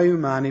 che noi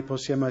umani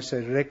possiamo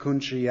essere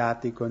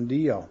riconciliati con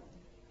Dio.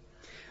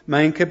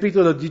 Ma in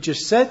capitolo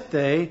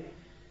 17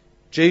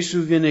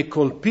 Gesù viene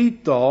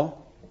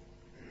colpito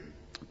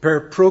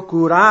per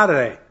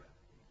procurare,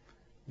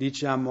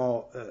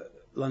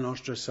 la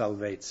nostra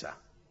salvezza.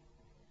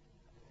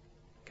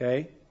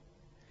 Ok?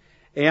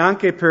 E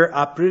anche per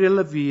aprire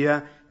la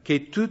via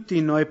che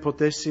tutti noi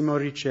potessimo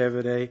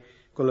ricevere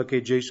quello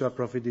che Gesù ha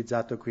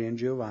profetizzato qui in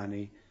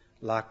Giovanni,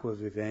 l'acqua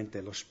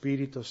vivente, lo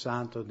Spirito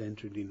Santo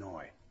dentro di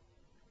noi.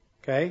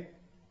 Ok?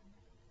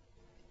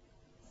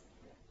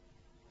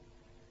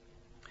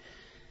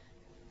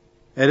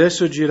 E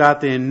adesso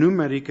girate in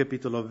Numeri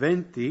capitolo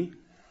 20.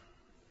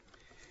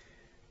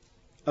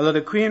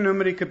 Allora, qui in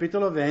Numeri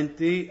capitolo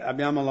 20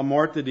 abbiamo la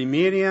morte di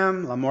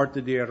Miriam, la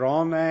morte di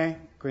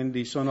Aarone,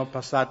 quindi sono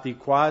passati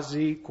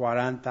quasi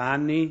 40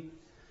 anni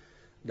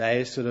da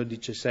Esodo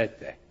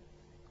 17.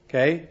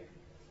 Ok?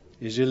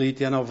 Gli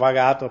israeliti hanno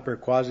vagato per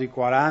quasi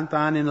 40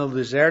 anni nel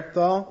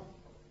deserto.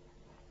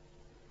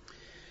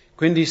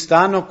 Quindi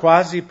stanno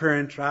quasi per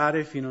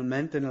entrare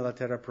finalmente nella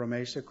terra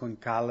promessa con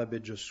Caleb e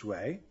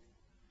Giosuè,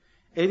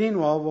 e di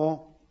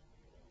nuovo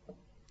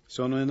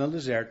sono nel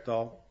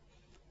deserto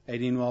e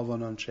di nuovo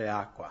non c'è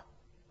acqua.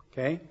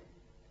 Ok?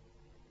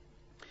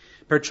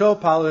 Perciò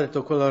Paolo ha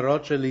detto quella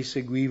roccia li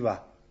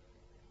seguiva,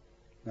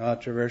 no,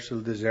 attraverso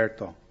il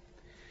deserto.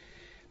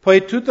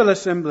 Poi tutta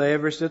l'assemblea,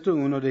 versetto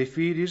 1, dei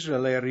figli di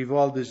Israele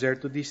arrivò al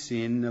deserto di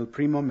Sin nel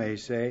primo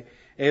mese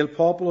e il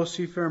popolo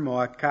si fermò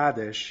a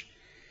Kadesh.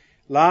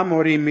 Là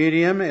morì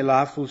Miriam e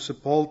là fu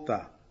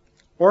sepolta.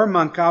 Or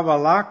mancava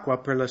l'acqua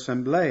per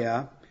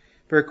l'assemblea,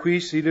 per cui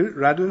si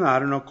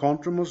radunarono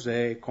contro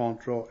Mosè e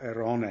contro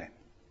Aarone.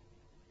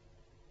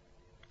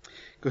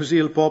 Così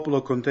il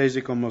popolo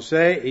contese con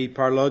Mosè e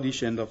parlò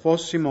dicendo: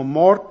 fossimo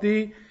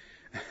morti,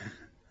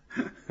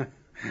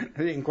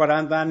 in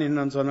 40 anni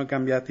non sono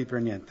cambiati per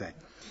niente.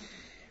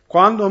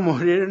 Quando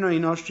morirono i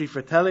nostri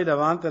fratelli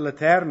davanti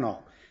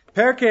all'Eterno,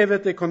 perché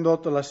avete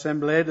condotto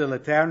l'assemblea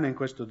dell'Eterno in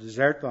questo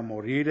deserto a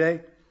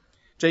morire?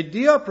 Cioè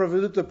Dio ha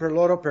provveduto per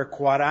loro per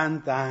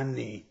 40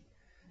 anni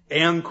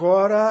e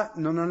ancora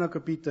non hanno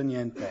capito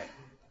niente.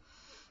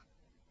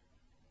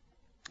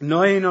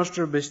 Noi e il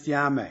nostro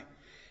bestiame.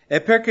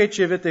 E perché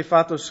ci avete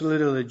fatto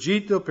salire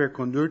dall'Egitto per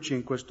condurci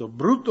in questo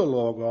brutto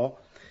luogo?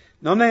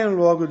 Non è un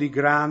luogo di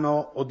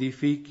grano o di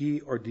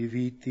fichi o di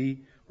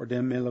viti o di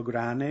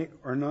melograne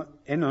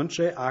e non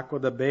c'è acqua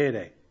da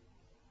bere.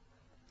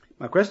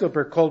 Ma questo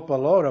per colpa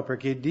loro,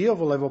 perché Dio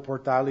voleva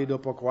portarli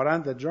dopo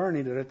 40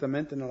 giorni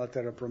direttamente nella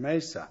terra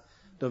promessa,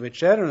 dove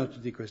c'erano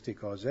tutte queste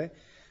cose,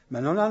 ma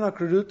non hanno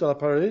creduto alla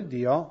parola di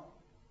Dio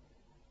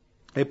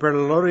e per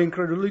la loro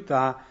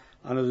incredulità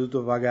hanno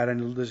dovuto vagare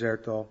nel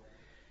deserto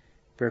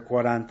per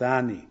 40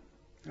 anni.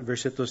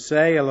 Versetto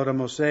 6, allora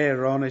Mosè e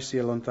Aarone si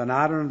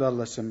allontanarono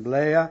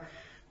dall'assemblea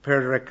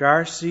per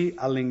recarsi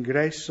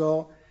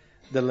all'ingresso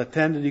della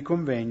tenda di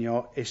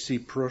convegno e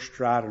si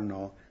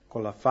prostrarono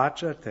con la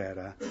faccia a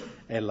terra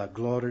e la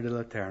gloria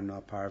dell'Eterno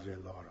apparve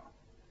loro.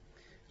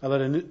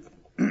 Allora,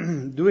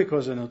 due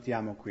cose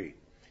notiamo qui.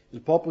 Il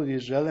popolo di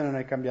Israele non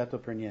è cambiato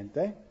per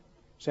niente,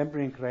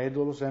 sempre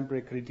incredulo,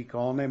 sempre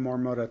criticone,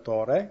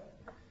 mormoratore,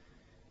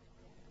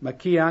 ma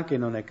chi anche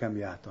non è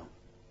cambiato?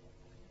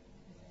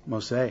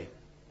 Mosè.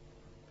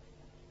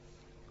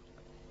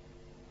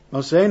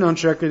 Mosè non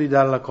cerca di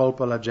dare la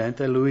colpa alla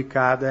gente, lui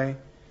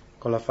cade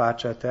con la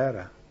faccia a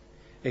terra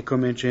e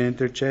comincia a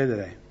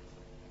intercedere.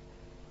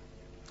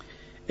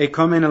 E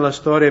come nella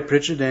storia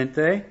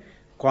precedente,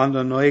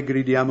 quando noi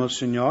gridiamo al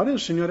Signore, il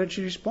Signore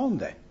ci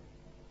risponde.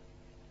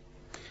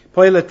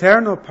 Poi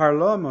l'Eterno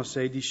parlò a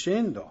Mosè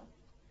dicendo: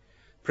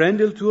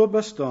 prendi il tuo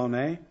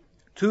bastone,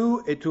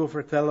 tu e tuo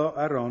fratello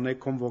Aarone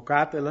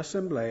convocate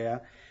l'assemblea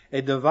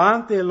e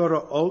davanti ai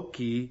loro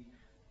occhi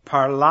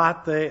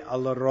parlate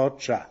alla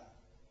roccia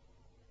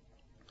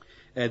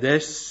ed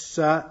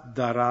essa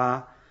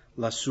darà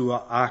la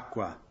sua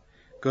acqua.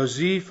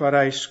 Così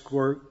farai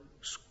scorgere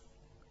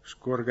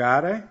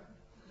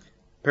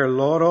per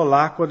loro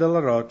l'acqua della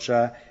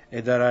roccia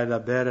e darai da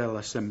bere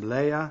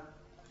all'assemblea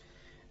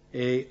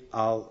e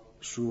al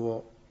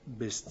suo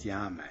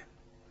bestiame.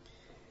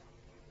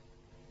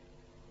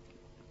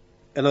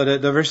 Allora,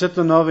 dal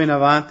versetto 9 in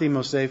avanti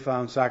Mosè fa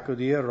un sacco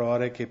di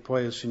errori che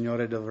poi il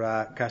Signore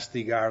dovrà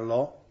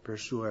castigarlo per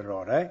suo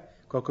errore.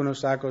 Qualcuno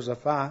sa cosa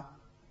fa?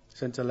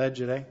 Senza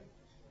leggere?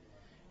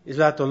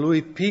 Esatto,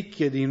 lui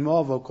picchia di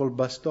nuovo col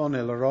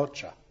bastone la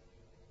roccia,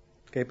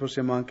 che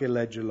possiamo anche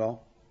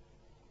leggerlo.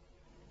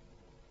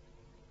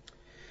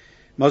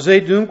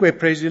 Mosè dunque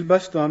prese il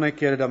bastone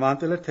che era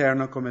davanti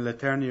all'Eterno come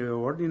l'Eterno gli aveva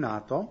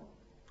ordinato,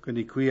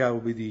 quindi qui ha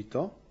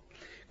obbedito.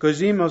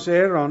 Così Mosè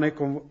e Aarone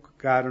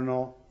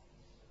convocarono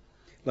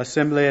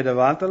l'assemblea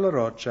davanti alla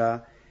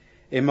roccia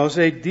e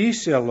Mosè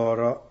disse a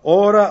loro: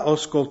 ora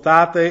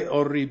ascoltate,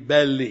 o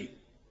ribelli.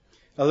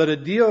 Allora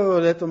Dio aveva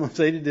detto a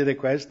Mosè di dire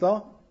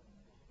questo?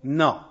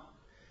 No,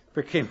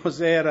 perché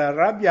Mosè era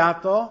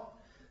arrabbiato,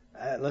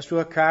 la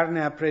sua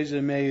carne ha preso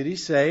il meglio di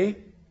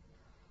sé,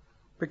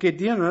 perché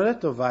Dio non ha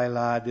detto vai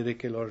là a dire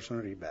che loro sono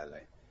ribelli.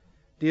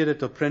 Dio ha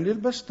detto prendi il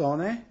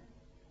bastone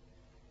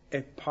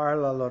e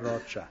parla alla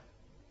roccia.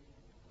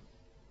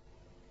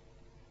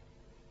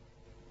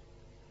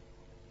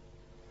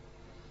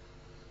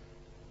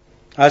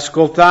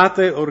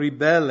 Ascoltate, o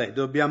ribelle,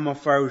 dobbiamo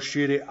far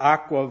uscire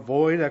acqua a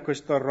voi da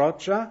questa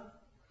roccia?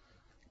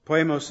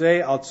 Poi Mosè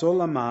alzò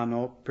la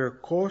mano,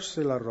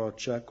 percorse la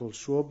roccia col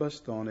suo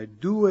bastone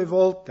 2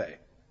 volte,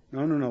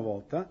 non una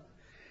volta,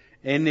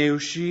 e ne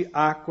uscì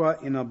acqua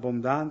in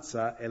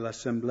abbondanza e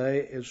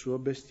l'assemblea e il suo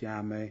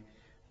bestiame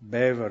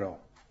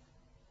bevero.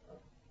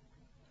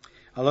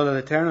 Allora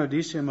l'Eterno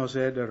disse a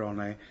Mosè ed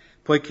Aarone: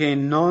 poiché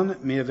non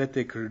mi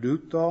avete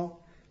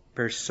creduto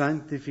per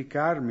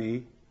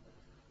santificarmi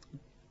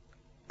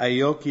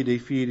agli occhi dei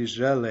figli di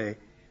Israele,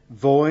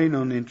 voi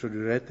non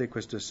introdurrete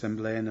questa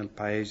assemblea nel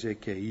paese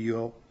che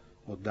io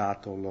ho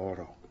dato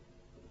loro.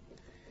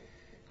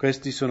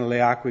 Queste sono le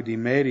acque di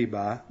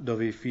Meriba,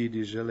 dove i figli di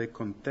Israele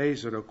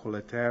contesero con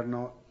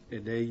l'Eterno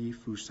ed egli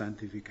fu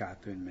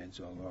santificato in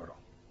mezzo a loro.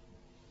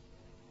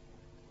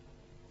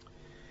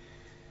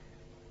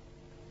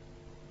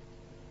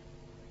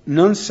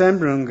 Non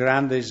sembra un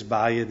grande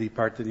sbaglio di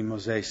parte di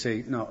Mosè,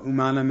 se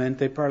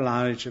umanamente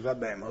parlando dice,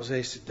 vabbè,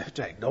 Mosè,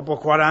 cioè, dopo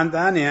 40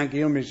 anni anche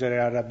io mi sarei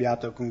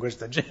arrabbiato con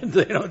questa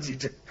gente, no?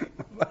 Dice,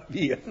 va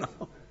via,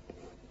 no?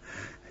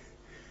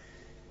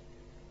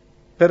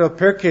 Però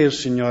perché il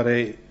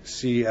Signore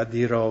si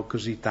adirò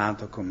così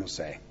tanto con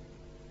Mosè?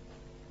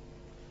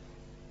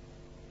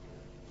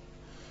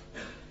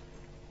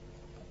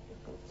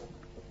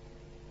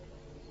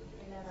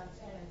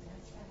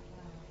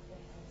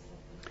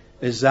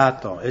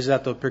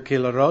 Esatto, perché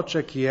la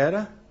roccia chi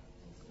era?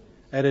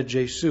 Era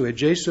Gesù. E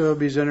Gesù aveva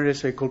bisogno di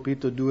essere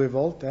colpito 2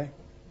 volte?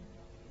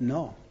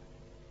 No,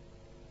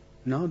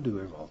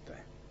 2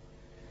 volte.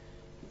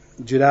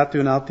 Girate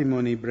un attimo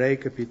in Ebrei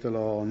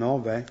capitolo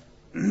 9.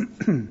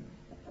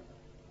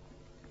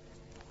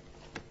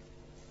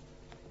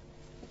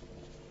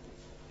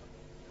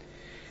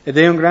 Ed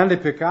è un grande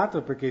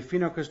peccato perché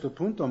fino a questo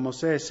punto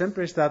Mosè è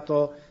sempre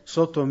stato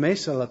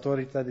sottomesso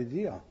all'autorità di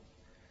Dio.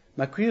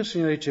 Ma qui il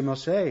Signore dice,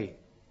 Mosè,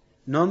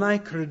 non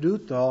hai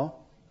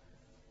creduto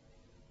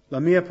la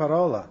mia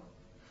parola.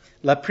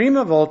 La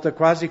prima volta,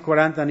 quasi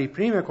 40 anni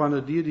prima,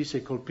 quando Dio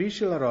disse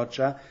colpisci la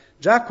roccia,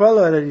 già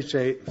quello era,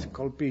 dice,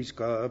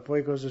 colpisco,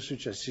 poi cosa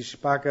succede? Si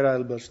spaccherà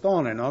il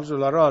bastone, no?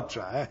 Sulla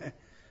roccia,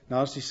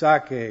 No, si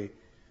sa che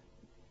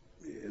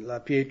la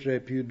pietra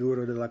è più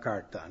dura della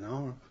carta,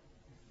 no?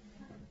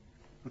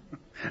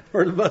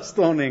 Per il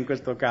bastone in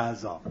questo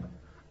caso.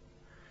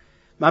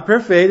 Ma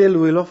per fede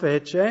lui lo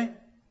fece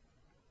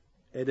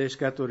ed è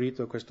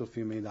scaturito questo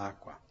fiume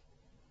d'acqua.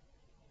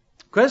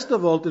 Questa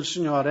volta il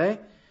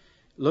Signore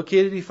lo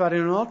chiede di fare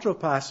un altro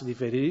passo di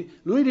fede.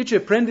 Lui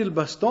dice prendi il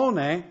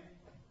bastone,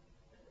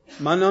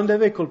 ma non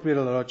deve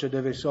colpire la roccia,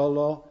 deve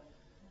solo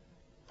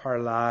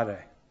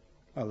parlare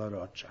alla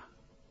roccia.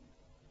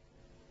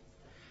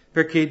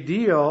 Perché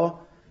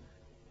Dio,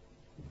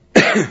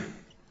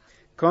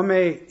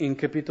 come in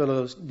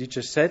capitolo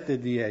 17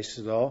 di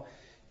Esodo,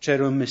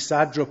 c'era un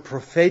messaggio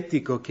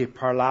profetico che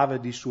parlava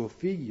di suo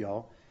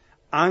figlio,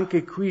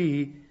 anche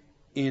qui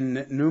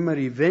in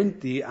Numeri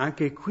 20,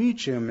 anche qui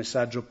c'è un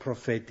messaggio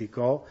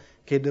profetico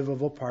che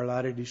doveva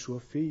parlare di suo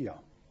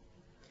figlio.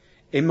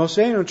 E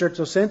Mosè in un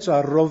certo senso ha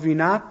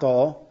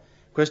rovinato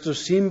questo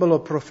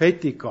simbolo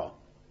profetico.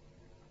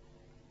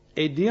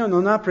 E Dio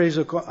non ha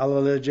preso alla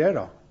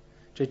leggero.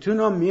 Cioè tu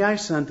non mi hai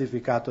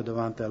santificato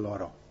davanti a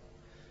loro.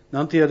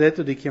 Non ti ho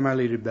detto di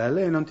chiamarli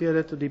ribelli e non ti ho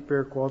detto di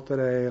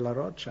percuotere la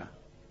roccia.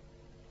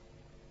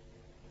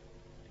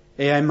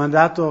 E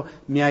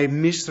mi hai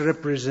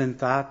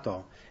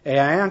misrappresentato. E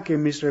hai anche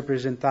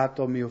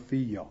misrappresentato mio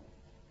figlio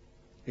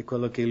e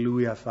quello che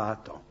lui ha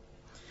fatto.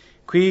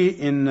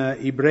 Qui in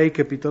Ebrei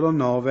capitolo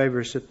 9,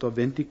 versetto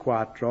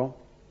 24,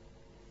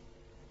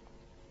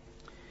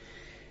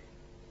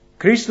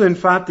 Cristo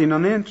infatti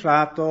non è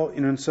entrato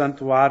in un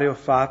santuario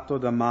fatto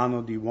da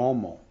mano di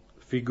uomo,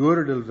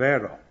 figura del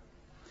vero,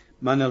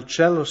 ma nel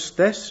cielo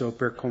stesso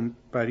per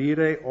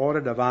comparire ora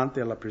davanti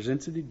alla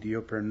presenza di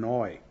Dio per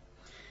noi,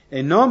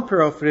 e non per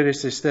offrire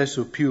se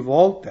stesso più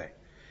volte,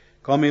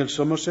 come il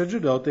sommo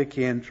sacerdote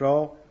che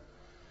entrò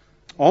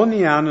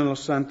ogni anno nel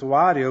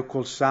santuario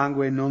col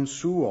sangue non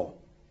suo.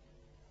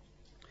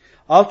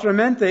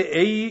 Altrimenti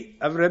egli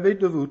avrebbe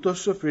dovuto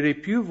soffrire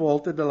più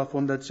volte dalla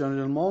fondazione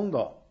del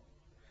mondo.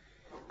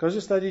 Cosa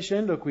sta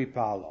dicendo qui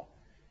Paolo?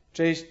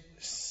 Cioè,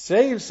 se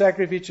il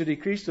sacrificio di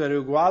Cristo era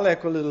uguale a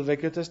quello del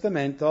Vecchio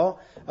Testamento,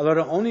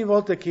 allora ogni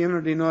volta che uno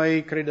di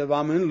noi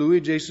credevamo in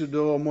Lui, Gesù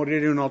doveva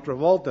morire un'altra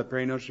volta per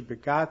i nostri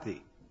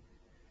peccati.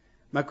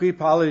 Ma qui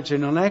Paolo dice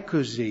non è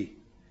così.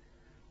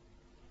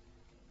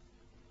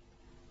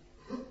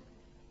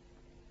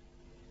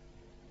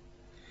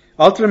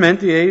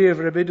 Altrimenti egli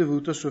avrebbe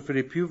dovuto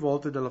soffrire più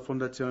volte dalla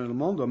fondazione del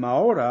mondo, ma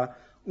ora,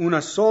 una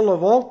sola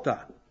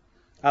volta,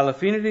 alla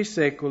fine dei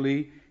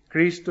secoli,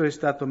 Cristo è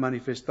stato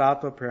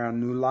manifestato per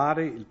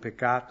annullare il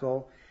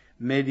peccato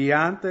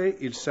mediante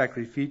il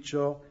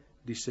sacrificio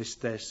di se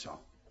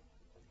stesso.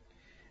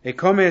 E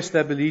come è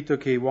stabilito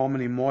che gli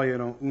uomini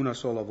muoiono una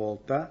sola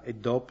volta e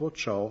dopo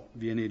ciò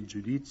viene il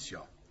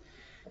giudizio.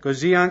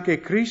 Così anche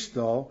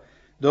Cristo,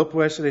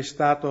 dopo essere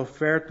stato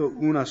offerto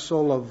una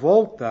sola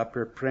volta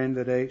per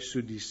prendere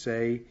su di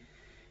sé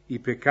i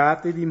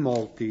peccati di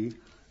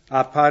molti,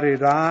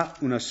 apparirà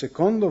una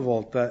seconda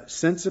volta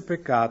senza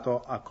peccato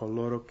a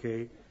coloro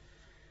che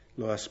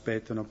lo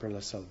aspettano per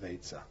la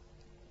salvezza.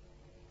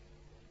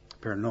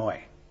 Per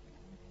noi.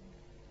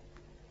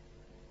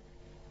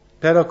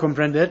 Però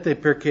comprendete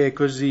perché è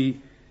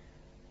così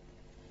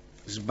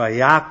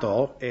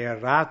sbagliato e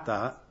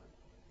errata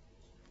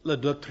la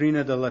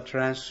dottrina della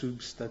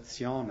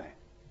transubstazione,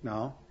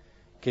 no?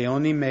 Che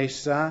ogni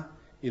messa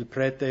il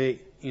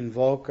prete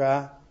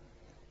invoca,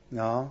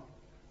 no?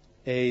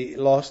 E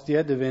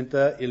l'ostia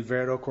diventa il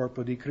vero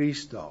corpo di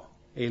Cristo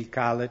e il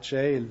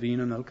calice, il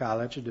vino nel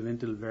calice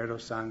diventa il vero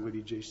sangue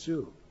di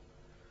Gesù.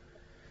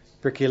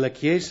 Perché la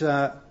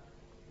Chiesa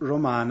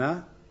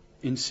romana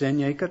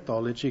insegna ai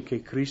cattolici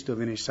che Cristo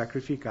viene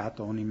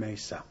sacrificato ogni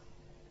messa.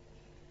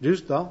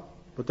 Giusto?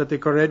 Potete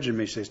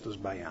correggermi se sto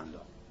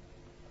sbagliando.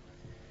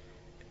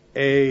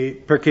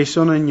 E perché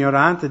sono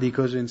ignorante di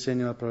cosa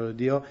insegna la parola di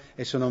Dio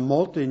e sono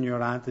molto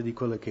ignorante di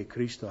quello che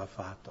Cristo ha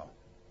fatto.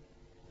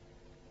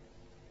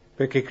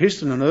 Perché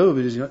Cristo non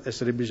doveva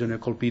essere bisogno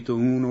colpito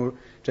 1,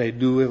 cioè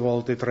 2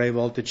 volte, 3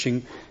 volte,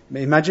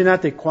 5.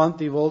 Immaginate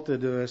quante volte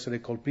deve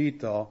essere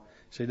colpito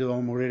se doveva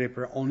morire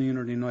per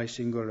ognuno di noi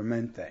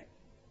singolarmente.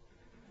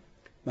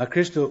 Ma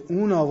Cristo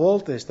una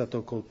volta è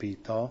stato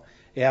colpito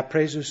e ha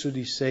preso su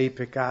di sé i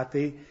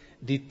peccati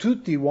di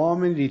tutti gli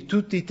uomini di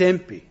tutti i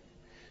tempi.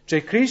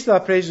 Cioè Cristo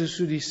ha preso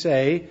su di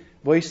sé,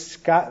 voi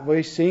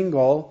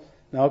single,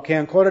 no, che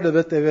ancora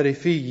dovete avere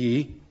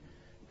figli,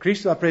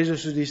 Cristo ha preso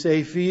su di sé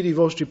i figli dei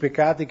vostri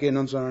peccati che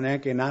non sono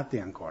neanche nati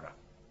ancora.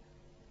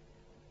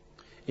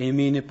 E i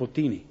miei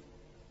nipotini,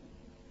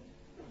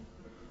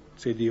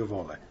 se Dio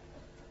vuole.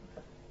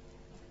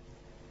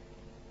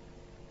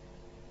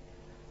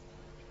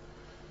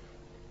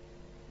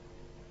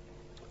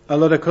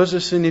 Allora cosa è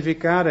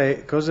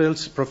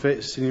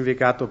il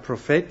significato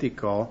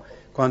profetico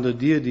quando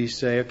Dio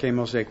disse, ok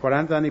Mosè,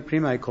 40 anni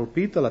prima hai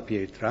colpito la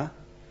pietra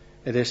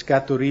ed è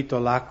scaturito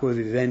l'acqua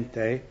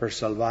vivente per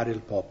salvare il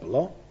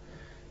popolo?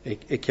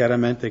 E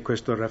chiaramente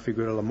questo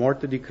raffigura la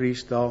morte di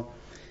Cristo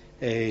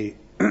e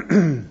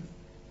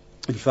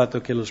il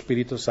fatto che lo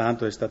Spirito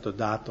Santo è stato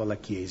dato alla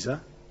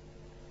Chiesa.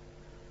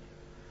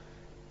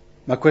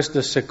 Ma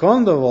questa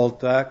seconda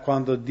volta,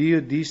 quando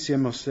Dio disse a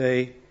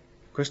Mosè,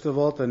 questa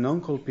volta non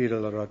colpire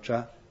la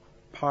roccia,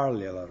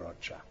 parli alla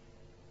roccia.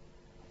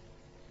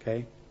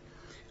 Ok?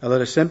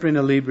 Allora, sempre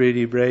nel libro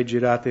di Ebrei,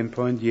 girate un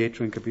po'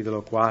 indietro in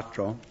capitolo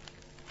 4,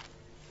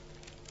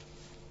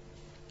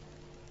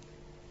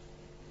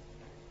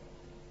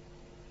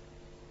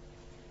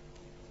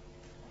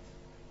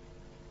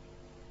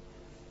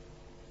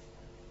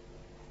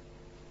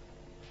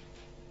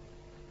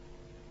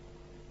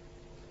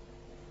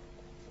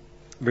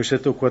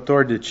 versetto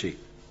 14,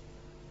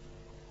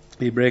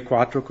 Ebrei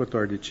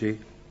 4:14.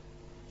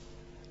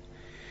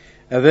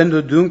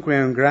 Avendo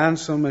dunque un gran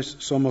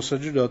sommo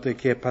sacerdote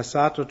che è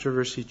passato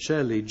attraverso i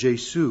cieli,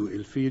 Gesù,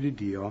 il Figlio di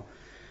Dio,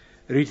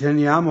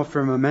 riteniamo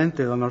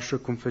fermamente la nostra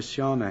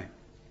confessione.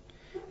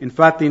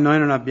 Infatti noi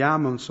non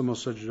abbiamo un sommo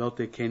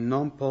sacerdote che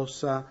non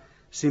possa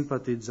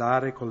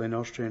simpatizzare con le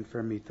nostre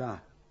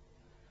infermità,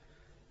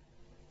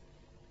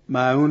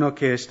 ma uno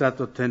che è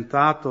stato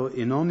tentato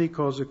in ogni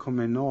cosa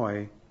come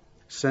noi,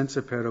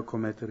 senza però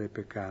commettere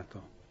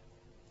peccato.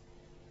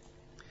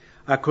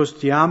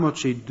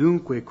 Accostiamoci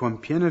dunque con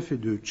piena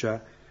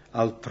fiducia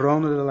al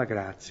trono della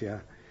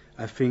grazia,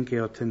 affinché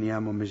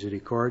otteniamo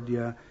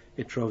misericordia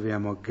e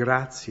troviamo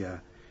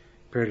grazia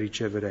per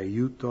ricevere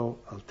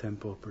aiuto al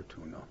tempo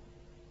opportuno.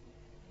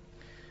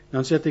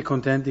 Non siete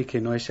contenti che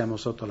noi siamo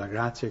sotto la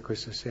grazia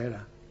questa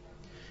sera?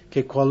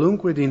 Che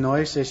qualunque di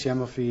noi, se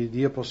siamo figli di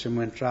Dio,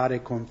 possiamo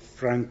entrare con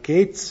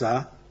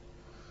franchezza,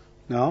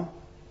 no?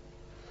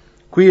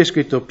 Qui è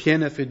scritto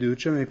piena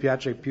fiducia, mi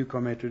piace più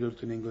come è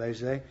tradotto in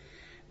inglese,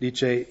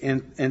 dice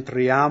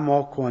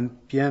entriamo con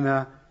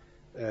piena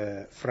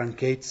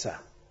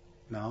franchezza,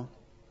 no?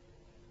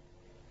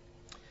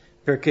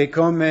 Perché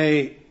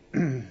come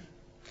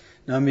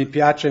non mi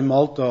piace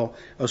molto,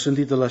 ho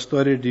sentito la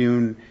storia di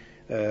un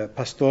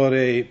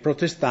pastore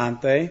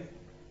protestante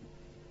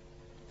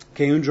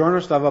che un giorno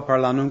stava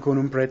parlando con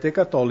un prete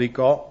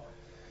cattolico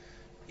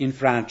in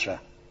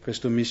Francia.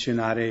 Questo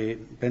missionario,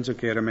 penso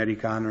che era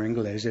americano o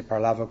inglese,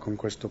 parlava con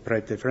questo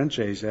prete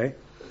francese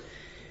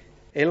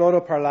e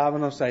loro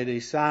parlavano, sai, dei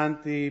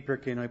santi,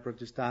 perché noi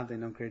protestanti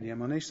non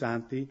crediamo nei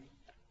santi.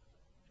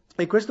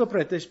 E questo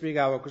prete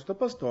spiegava a questo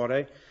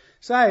pastore,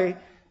 sai,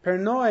 per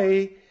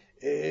noi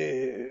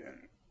è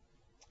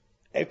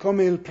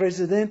come il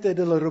presidente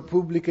della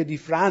Repubblica di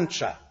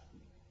Francia.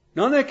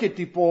 Non è che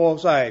tipo,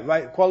 sai,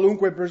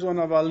 qualunque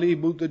persona va lì,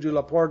 butta giù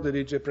la porta e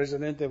dice,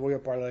 presidente, voglio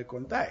parlare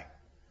con te.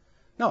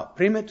 No,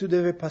 prima tu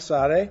devi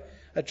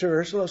passare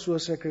attraverso la sua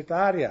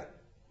segretaria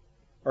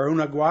o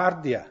una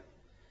guardia.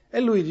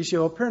 E lui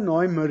diceva, per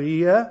noi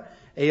Maria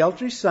e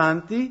altri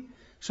santi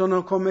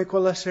sono come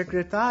quella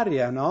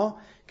segretaria, no?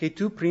 Che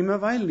tu prima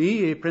vai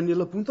lì e prendi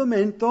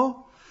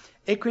l'appuntamento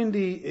e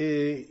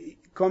quindi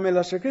come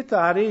la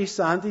segretaria i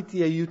santi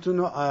ti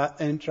aiutano a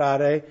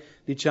entrare,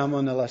 diciamo,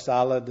 nella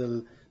sala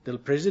del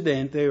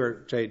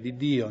presidente, cioè di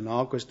Dio,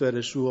 no? Questo era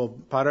il suo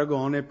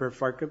paragone per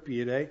far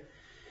capire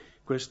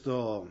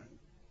questo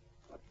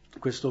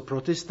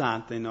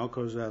protestante, no?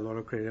 Cosa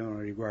loro credevano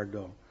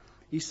riguardo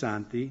i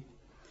santi.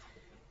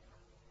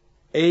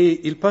 E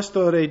il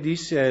pastore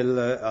disse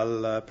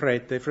al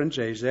prete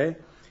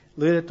francese,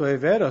 lui ha detto, è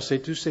vero,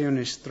 se tu sei un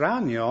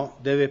estraneo,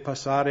 devi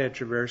passare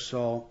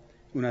attraverso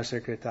una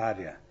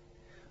segretaria.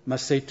 Ma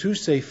se tu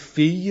sei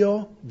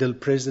figlio del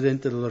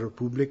Presidente della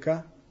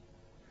Repubblica,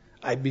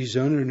 hai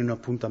bisogno di un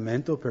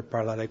appuntamento per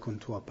parlare con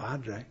tuo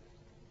padre?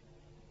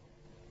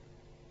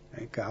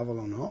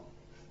 Cavolo, no?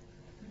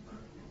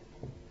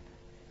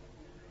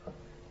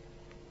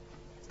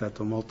 È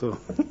stato molto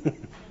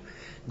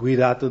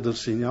guidato dal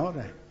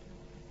Signore.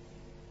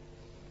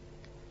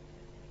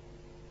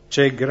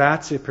 C'è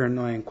grazia per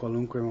noi in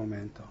qualunque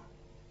momento.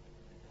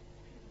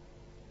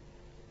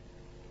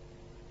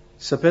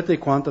 Sapete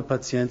quanta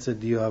pazienza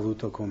Dio ha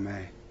avuto con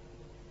me?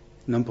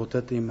 Non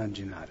potete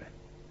immaginare.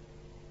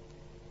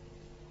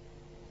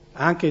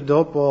 Anche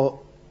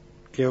dopo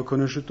che ho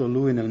conosciuto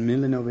Lui nel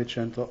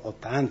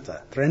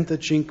 1980,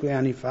 35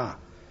 anni fa,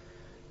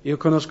 io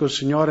conosco il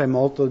Signore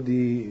molto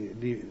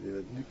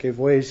che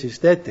voi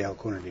esistete,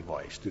 alcuni di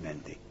voi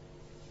studenti.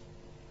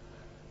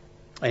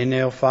 E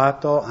ne ho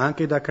fatto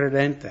anche da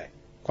credente.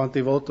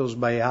 Quante volte ho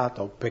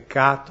sbagliato, ho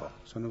peccato,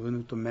 sono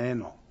venuto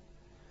meno.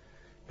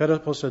 Però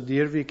posso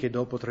dirvi che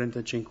dopo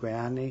 35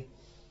 anni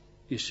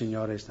il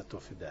Signore è stato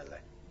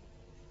fedele.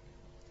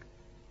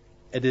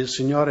 Ed il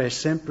Signore è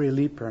sempre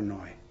lì per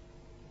noi.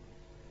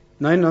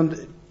 Noi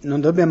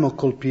non dobbiamo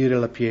colpire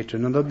la pietra,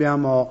 non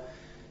dobbiamo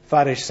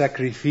fare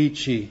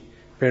sacrifici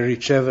per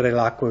ricevere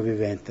l'acqua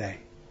vivente.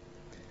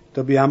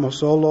 Dobbiamo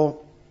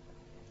solo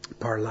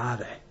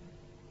parlare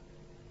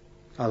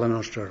alla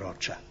nostra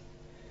roccia.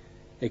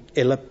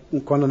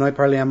 Quando noi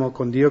parliamo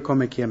con Dio,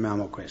 come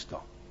chiamiamo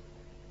questo?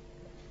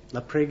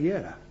 La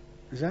preghiera,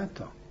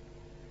 esatto.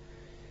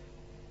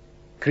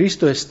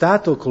 Cristo è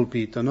stato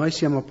colpito, noi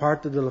siamo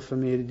parte della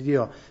famiglia di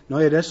Dio.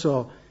 Noi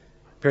adesso,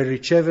 per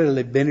ricevere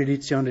le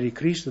benedizioni di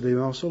Cristo,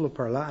 dobbiamo solo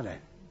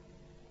parlare.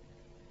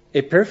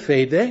 E per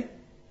fede,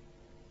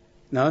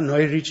 no,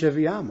 noi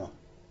riceviamo.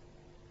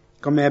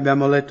 Come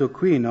abbiamo letto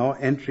qui, no?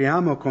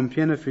 Entriamo con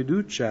piena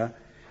fiducia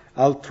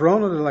al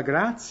trono della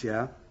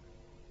grazia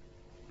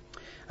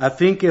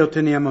affinché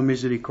otteniamo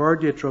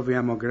misericordia e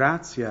troviamo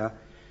grazia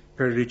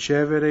per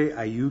ricevere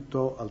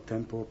aiuto al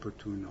tempo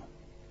opportuno.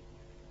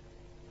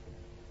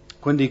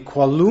 Quindi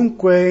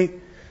qualunque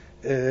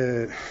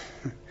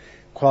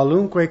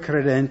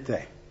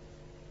credente,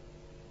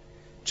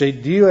 cioè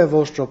Dio è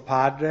vostro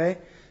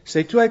Padre,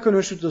 se tu hai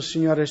conosciuto il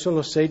Signore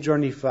solo 6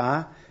 giorni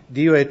fa,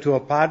 Dio è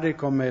tuo Padre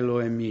come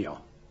lo è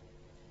mio,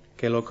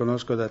 che lo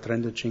conosco da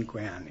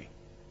 35 anni.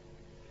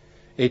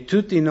 E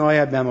tutti noi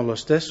abbiamo lo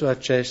stesso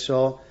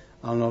accesso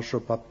al nostro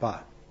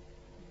papà.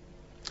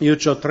 Io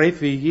ho 3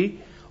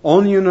 figli,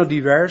 ognuno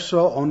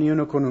diverso,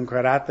 ognuno con un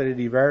carattere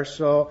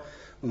diverso,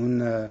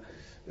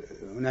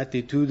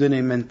 un'attitudine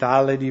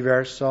mentale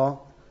diversa,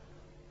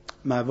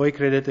 ma voi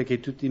credete che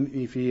tutti i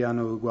miei figli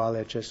hanno uguale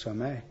accesso a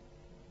me?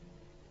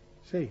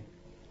 Sì.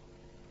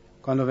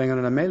 Quando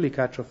vengono da me li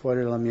caccio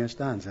fuori dalla mia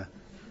stanza.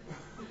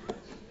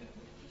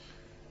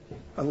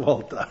 A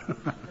volta.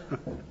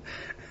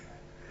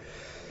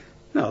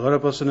 No, loro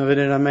possono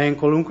venire da me in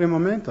qualunque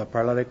momento a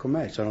parlare con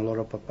me, sono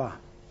loro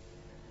papà.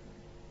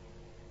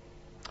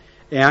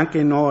 E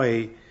anche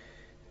noi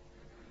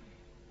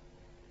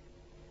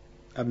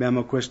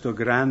abbiamo questo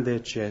grande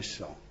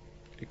accesso.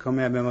 E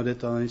come abbiamo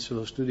detto all'inizio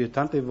dello studio,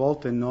 tante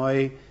volte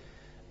noi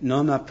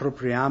non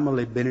appropriamo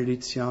le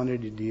benedizioni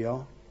di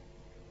Dio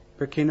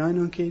perché noi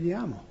non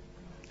chiediamo.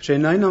 Cioè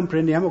noi non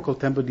prendiamo col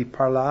tempo di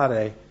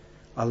parlare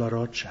alla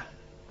roccia.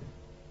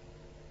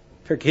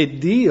 Perché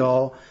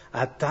Dio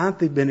ha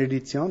tante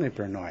benedizioni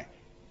per noi.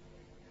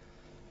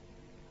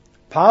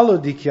 Paolo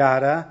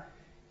dichiara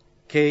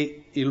che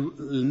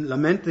la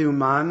mente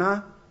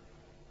umana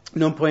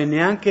non può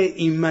neanche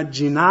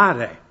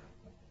immaginare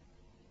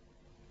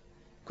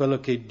quello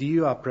che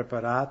Dio ha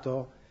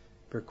preparato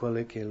per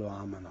quelli che lo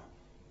amano.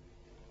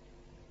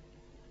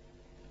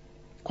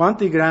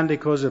 Quante grandi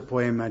cose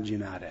puoi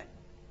immaginare?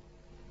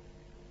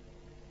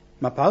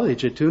 Ma Paolo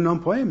dice, tu non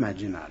puoi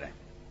immaginare.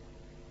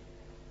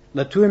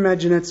 La tua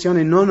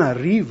immaginazione non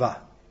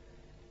arriva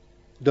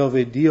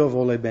dove Dio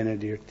vuole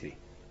benedirti.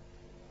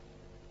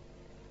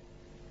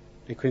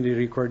 E quindi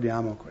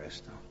ricordiamo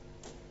questo.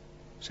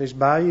 Se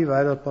sbagli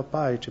vai dal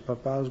papà e dici,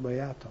 papà ho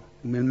sbagliato.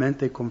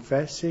 Umilmente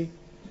confessi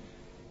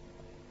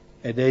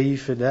ed egli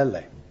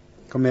fedele.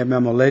 Come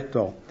abbiamo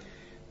letto,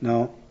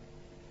 no?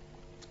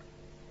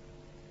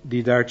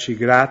 Di darci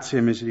grazia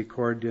e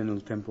misericordia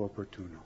nel tempo opportuno.